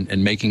devices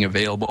and making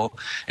available.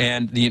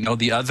 And, you know,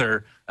 the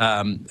other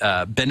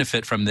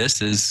benefit from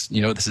this is,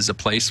 you know, this is a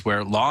place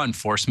where law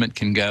enforcement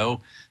can go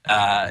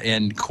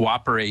and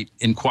cooperate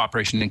in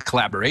cooperation and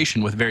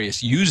collaboration with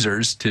various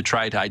users to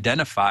try to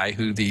identify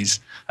who these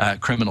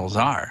criminals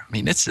are. I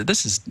mean, this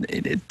is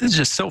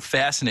just so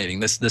fascinating.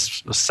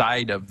 This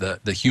side of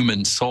the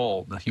human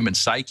soul, the human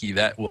psyche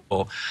that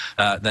will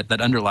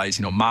that underlies,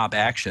 you know, mob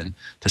action.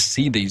 To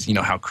see these, you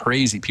know, how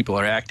crazy people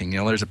are acting. You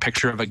know, there's a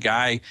picture of a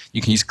guy.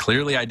 He's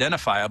clearly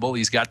identifiable.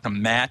 He's got the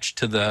match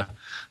to the,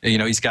 you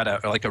know, he's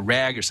got like a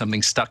rag or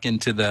something stuck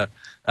into the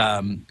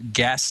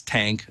gas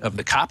tank of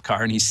the cop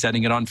car, and he's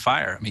setting it on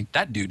fire. I mean,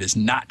 that dude is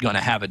not going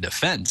to have a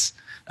defense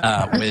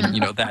when, you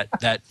know,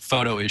 that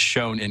photo is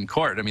shown in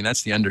court. I mean,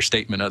 that's the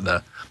understatement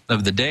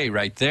of the day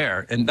right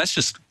there. And that's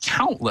just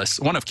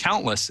one of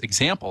countless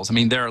examples. I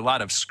mean, there are a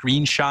lot of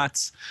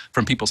screenshots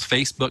from people's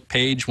Facebook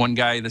page. One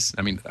guy,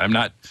 I'm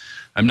not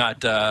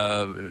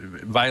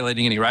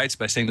violating any rights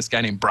by saying this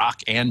guy named Brock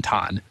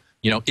Anton,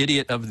 you know,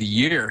 idiot of the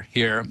year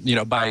here, you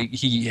know,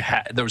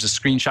 there was a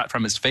screenshot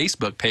from his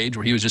Facebook page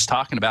where he was just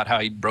talking about how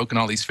he'd broken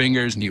all these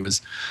fingers, and he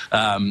was,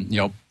 you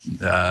know,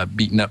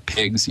 beating up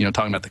pigs, you know,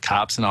 talking about the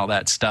cops and all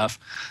that stuff.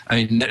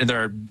 I mean,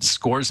 there are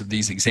scores of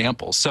these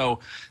examples. So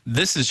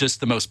this is just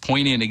the most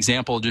poignant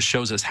example. It just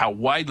shows us how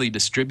widely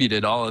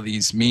distributed all of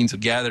these means of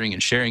gathering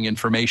and sharing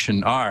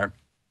information are,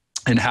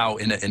 and how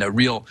in a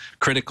real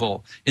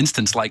critical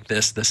instance like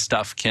this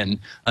stuff can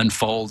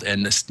unfold,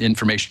 and this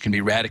information can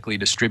be radically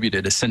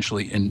distributed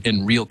essentially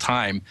in real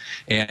time.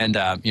 And,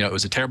 you know, it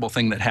was a terrible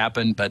thing that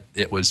happened, but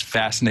it was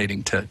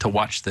fascinating to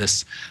watch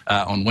this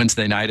on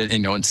Wednesday night. And, you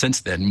know, and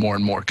since then, more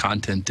and more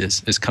content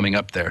is coming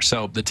up there.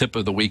 So the tip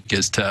of the week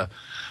is to,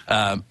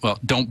 well,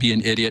 don't be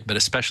an idiot, but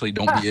especially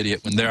don't be an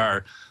idiot when there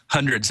are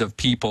hundreds of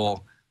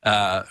people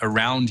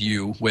around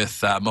you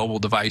with mobile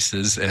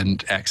devices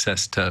and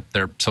access to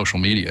their social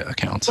media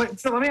accounts. So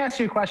let me ask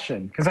you a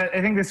question, because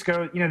I think this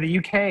goes, you know, the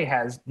UK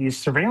has these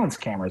surveillance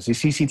cameras, these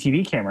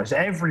CCTV cameras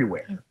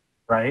everywhere,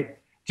 right?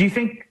 Do you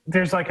think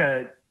there's like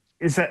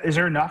is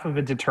there enough of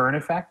a deterrent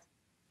effect,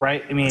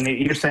 right? I mean,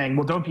 you're saying,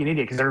 well, don't be an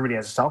idiot because everybody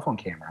has a cell phone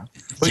camera.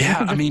 But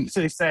yeah, you can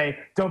just say,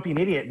 don't be an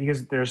idiot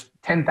because there's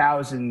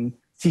 10,000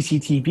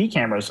 CCTV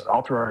cameras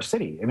all through our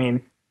city. I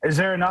mean, is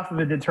there enough of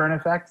a deterrent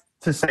effect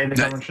to say the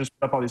government should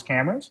put up all these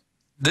cameras?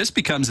 This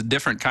becomes a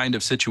different kind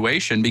of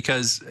situation,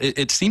 because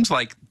it seems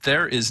like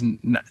there is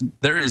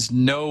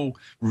no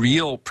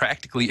real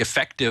practically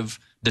effective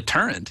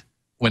deterrent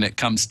when it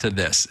comes to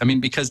this. I mean,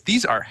 because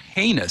these are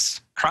heinous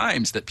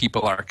crimes that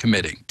people are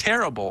committing,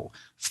 terrible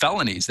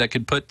felonies that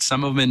could put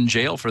some of them in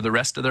jail for the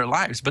rest of their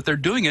lives. But they're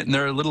doing it, and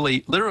there are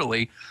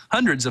literally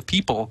hundreds of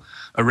people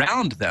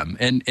around them.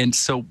 And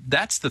so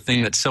that's the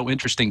thing that's so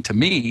interesting to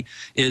me,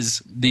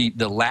 is the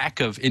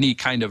lack of any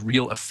kind of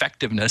real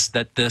effectiveness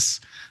that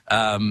this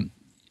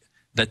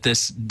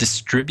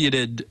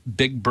distributed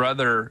Big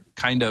Brother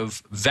kind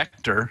of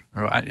vector,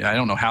 or I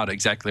don't know how to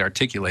exactly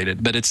articulate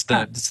it, but it's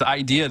the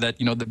idea that,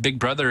 you know, the Big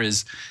Brother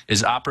is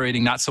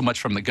operating not so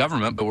much from the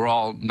government, but we're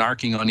all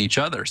narking on each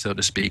other, so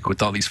to speak,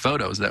 with all these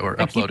photos that we're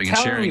uploading and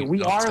sharing.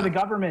 We are the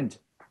government,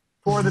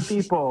 for the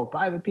people,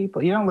 by the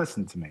people. You don't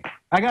listen to me.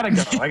 I gotta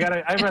go.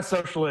 I have a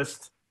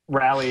socialist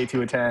rally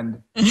to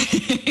attend.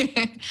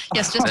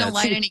 Yes, just don't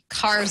light any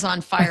cars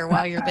on fire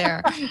while you're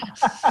there.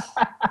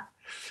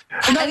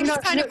 I think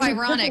it's kind of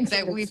ironic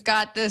that we've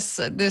got this,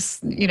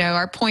 you know,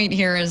 our point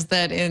here is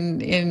that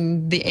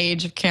in the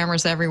age of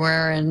cameras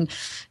everywhere, and,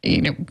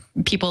 you know,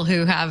 people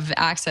who have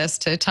access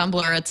to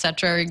Tumblr, et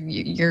cetera,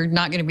 you're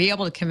not going to be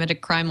able to commit a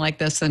crime like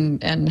this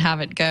and have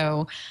it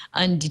go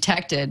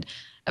undetected.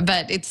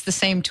 But it's the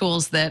same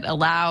tools that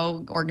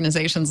allow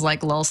organizations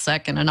like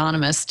LulzSec and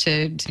Anonymous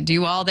to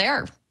do all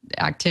their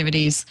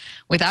activities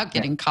without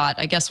getting caught.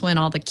 I guess when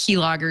all the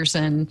keyloggers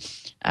and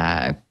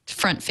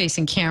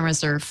front-facing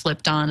cameras are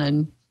flipped on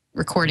and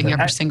recording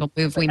every single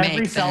move we make.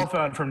 Every cell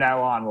phone from now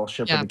on will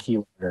ship with a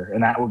keylogger,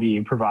 and that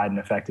will provide an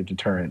effective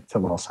deterrent to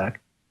LulzSec.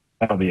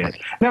 That'll be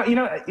it. Now,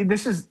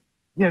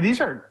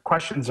 these are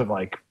questions of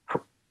like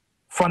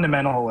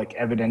fundamental, like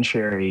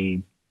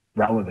evidentiary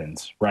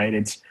relevance, right?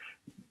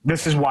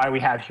 This is why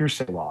we have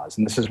hearsay laws,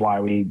 and this is why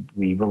we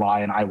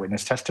rely on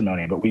eyewitness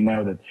testimony, but we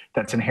know that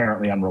that's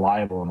inherently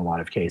unreliable in a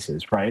lot of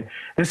cases, right?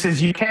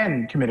 You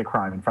can commit a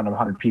crime in front of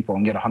 100 people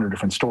and get 100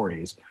 different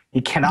stories.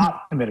 You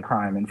cannot commit a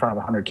crime in front of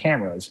 100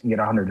 cameras and get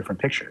 100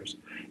 different pictures.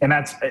 And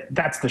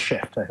that's the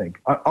shift, I think.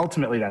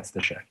 Ultimately, that's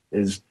the shift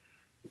is,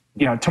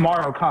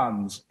 tomorrow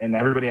comes and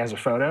everybody has a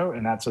photo,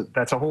 and that's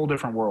a whole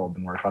different world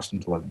than we're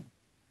accustomed to living.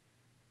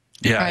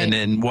 Yeah, Right. and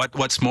then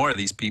what's more,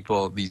 these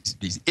people,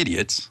 these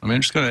idiots, I'm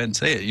just going to go ahead and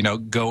say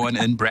it, go on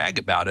and brag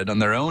about it on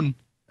their own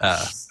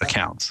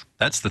accounts.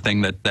 That's the thing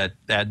that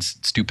adds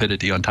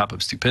stupidity on top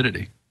of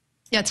stupidity.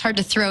 Yeah, it's hard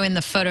to throw in the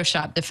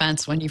Photoshop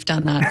defense when you've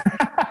done that.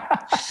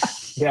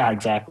 Yeah,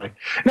 exactly.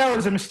 No, it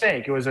was a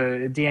mistake. It was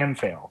a DM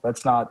fail.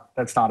 That's not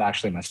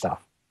actually my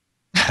stuff.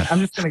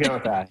 I'm just going to go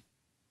with that.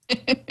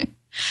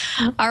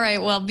 All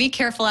right. Well, be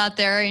careful out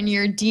there in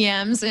your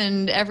DMs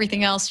and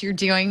everything else you're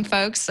doing,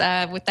 folks.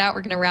 With that,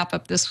 we're going to wrap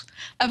up this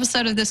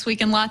episode of This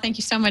Week in Law. Thank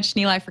you so much,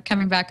 Nilay, for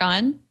coming back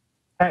on.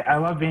 Hey, I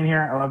love being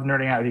here. I love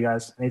nerding out with you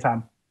guys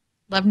anytime.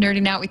 Love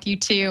nerding out with you,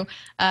 too.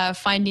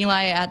 Find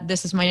Nilay at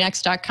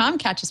thisismynext.com.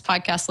 Catch his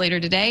podcast later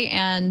today,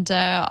 and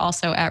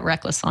also at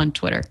Reckless on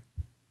Twitter.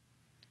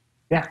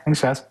 Yeah,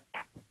 thanks, guys.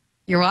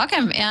 You're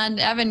welcome. And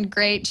Evan,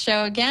 great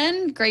show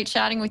again. Great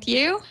chatting with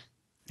you.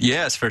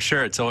 Yes, for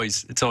sure. It's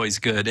always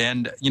good.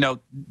 And,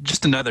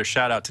 just another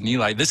shout out to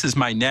Nilay. This Is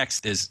My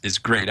Next is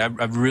great.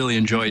 I've really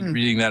enjoyed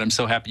reading that. I'm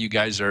so happy you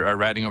guys are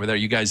writing over there.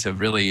 You guys have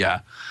really,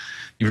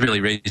 you've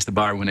really raised the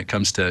bar when it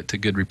comes to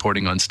good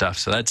reporting on stuff.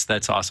 So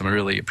that's awesome. I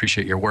really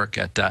appreciate your work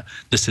at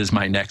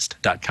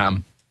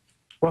thisismynext.com.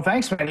 Well,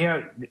 thanks,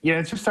 man.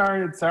 It's just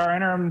our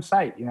interim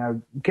site.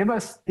 Give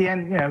us the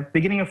end.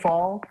 Beginning of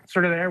fall,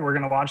 sort of there. We're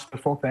going to launch the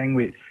full thing.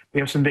 We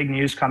have some big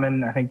news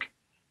coming, I think,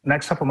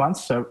 next couple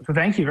months. So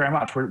thank you very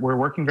much. We're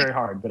working very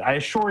hard, but I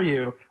assure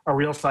you, a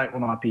real site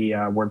will not be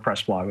a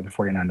WordPress blog with a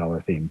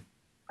 $49 theme.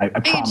 I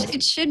promise.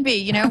 It should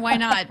be. Why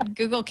not?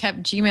 Google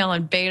kept Gmail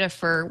in beta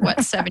for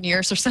 7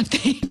 years or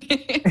something.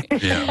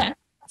 Yeah.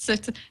 So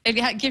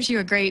it gives you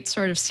a great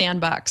sort of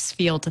sandbox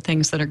feel to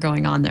things that are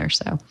going on there.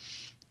 So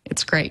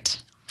it's great.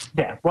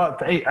 Yeah. Well,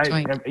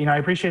 I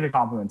appreciate the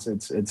compliments.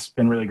 It's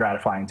been really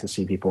gratifying to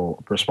see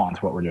people respond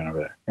to what we're doing over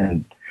there,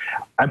 and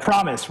I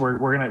promise we're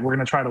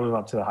gonna try to live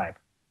up to the hype.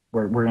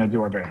 We're going to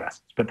do our very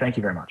best. But thank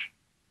you very much.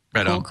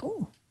 Right on.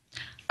 Cool.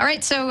 All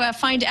right, so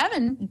find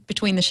Evan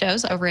between the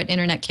shows over at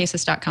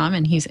internetcases.com,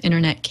 and he's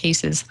Internet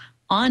Cases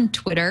on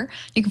Twitter.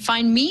 You can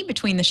find me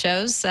between the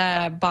shows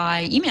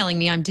by emailing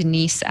me. I'm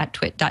Denise at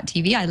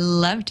twit.tv. I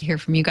love to hear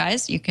from you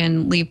guys. You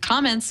can leave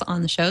comments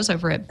on the shows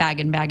over at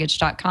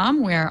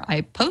bagandbaggage.com, where I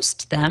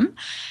post them.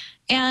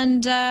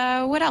 And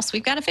what else?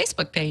 We've got a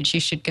Facebook page you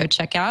should go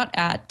check out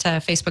at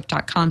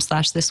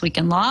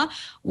facebook.com/thisweekinlaw,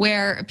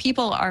 where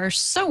people are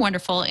so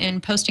wonderful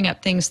in posting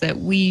up things that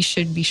we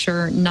should be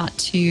sure not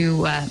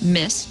to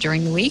miss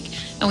during the week.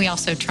 And we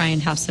also try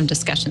and have some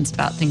discussions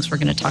about things we're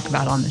going to talk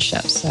about on the show.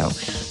 So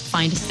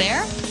find us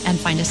there, and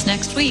find us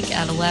next week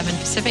at 11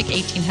 Pacific,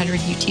 1800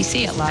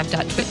 UTC at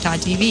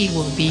live.twit.tv.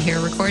 We'll be here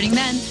recording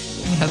then.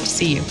 We hope to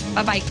see you.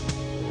 Bye-bye.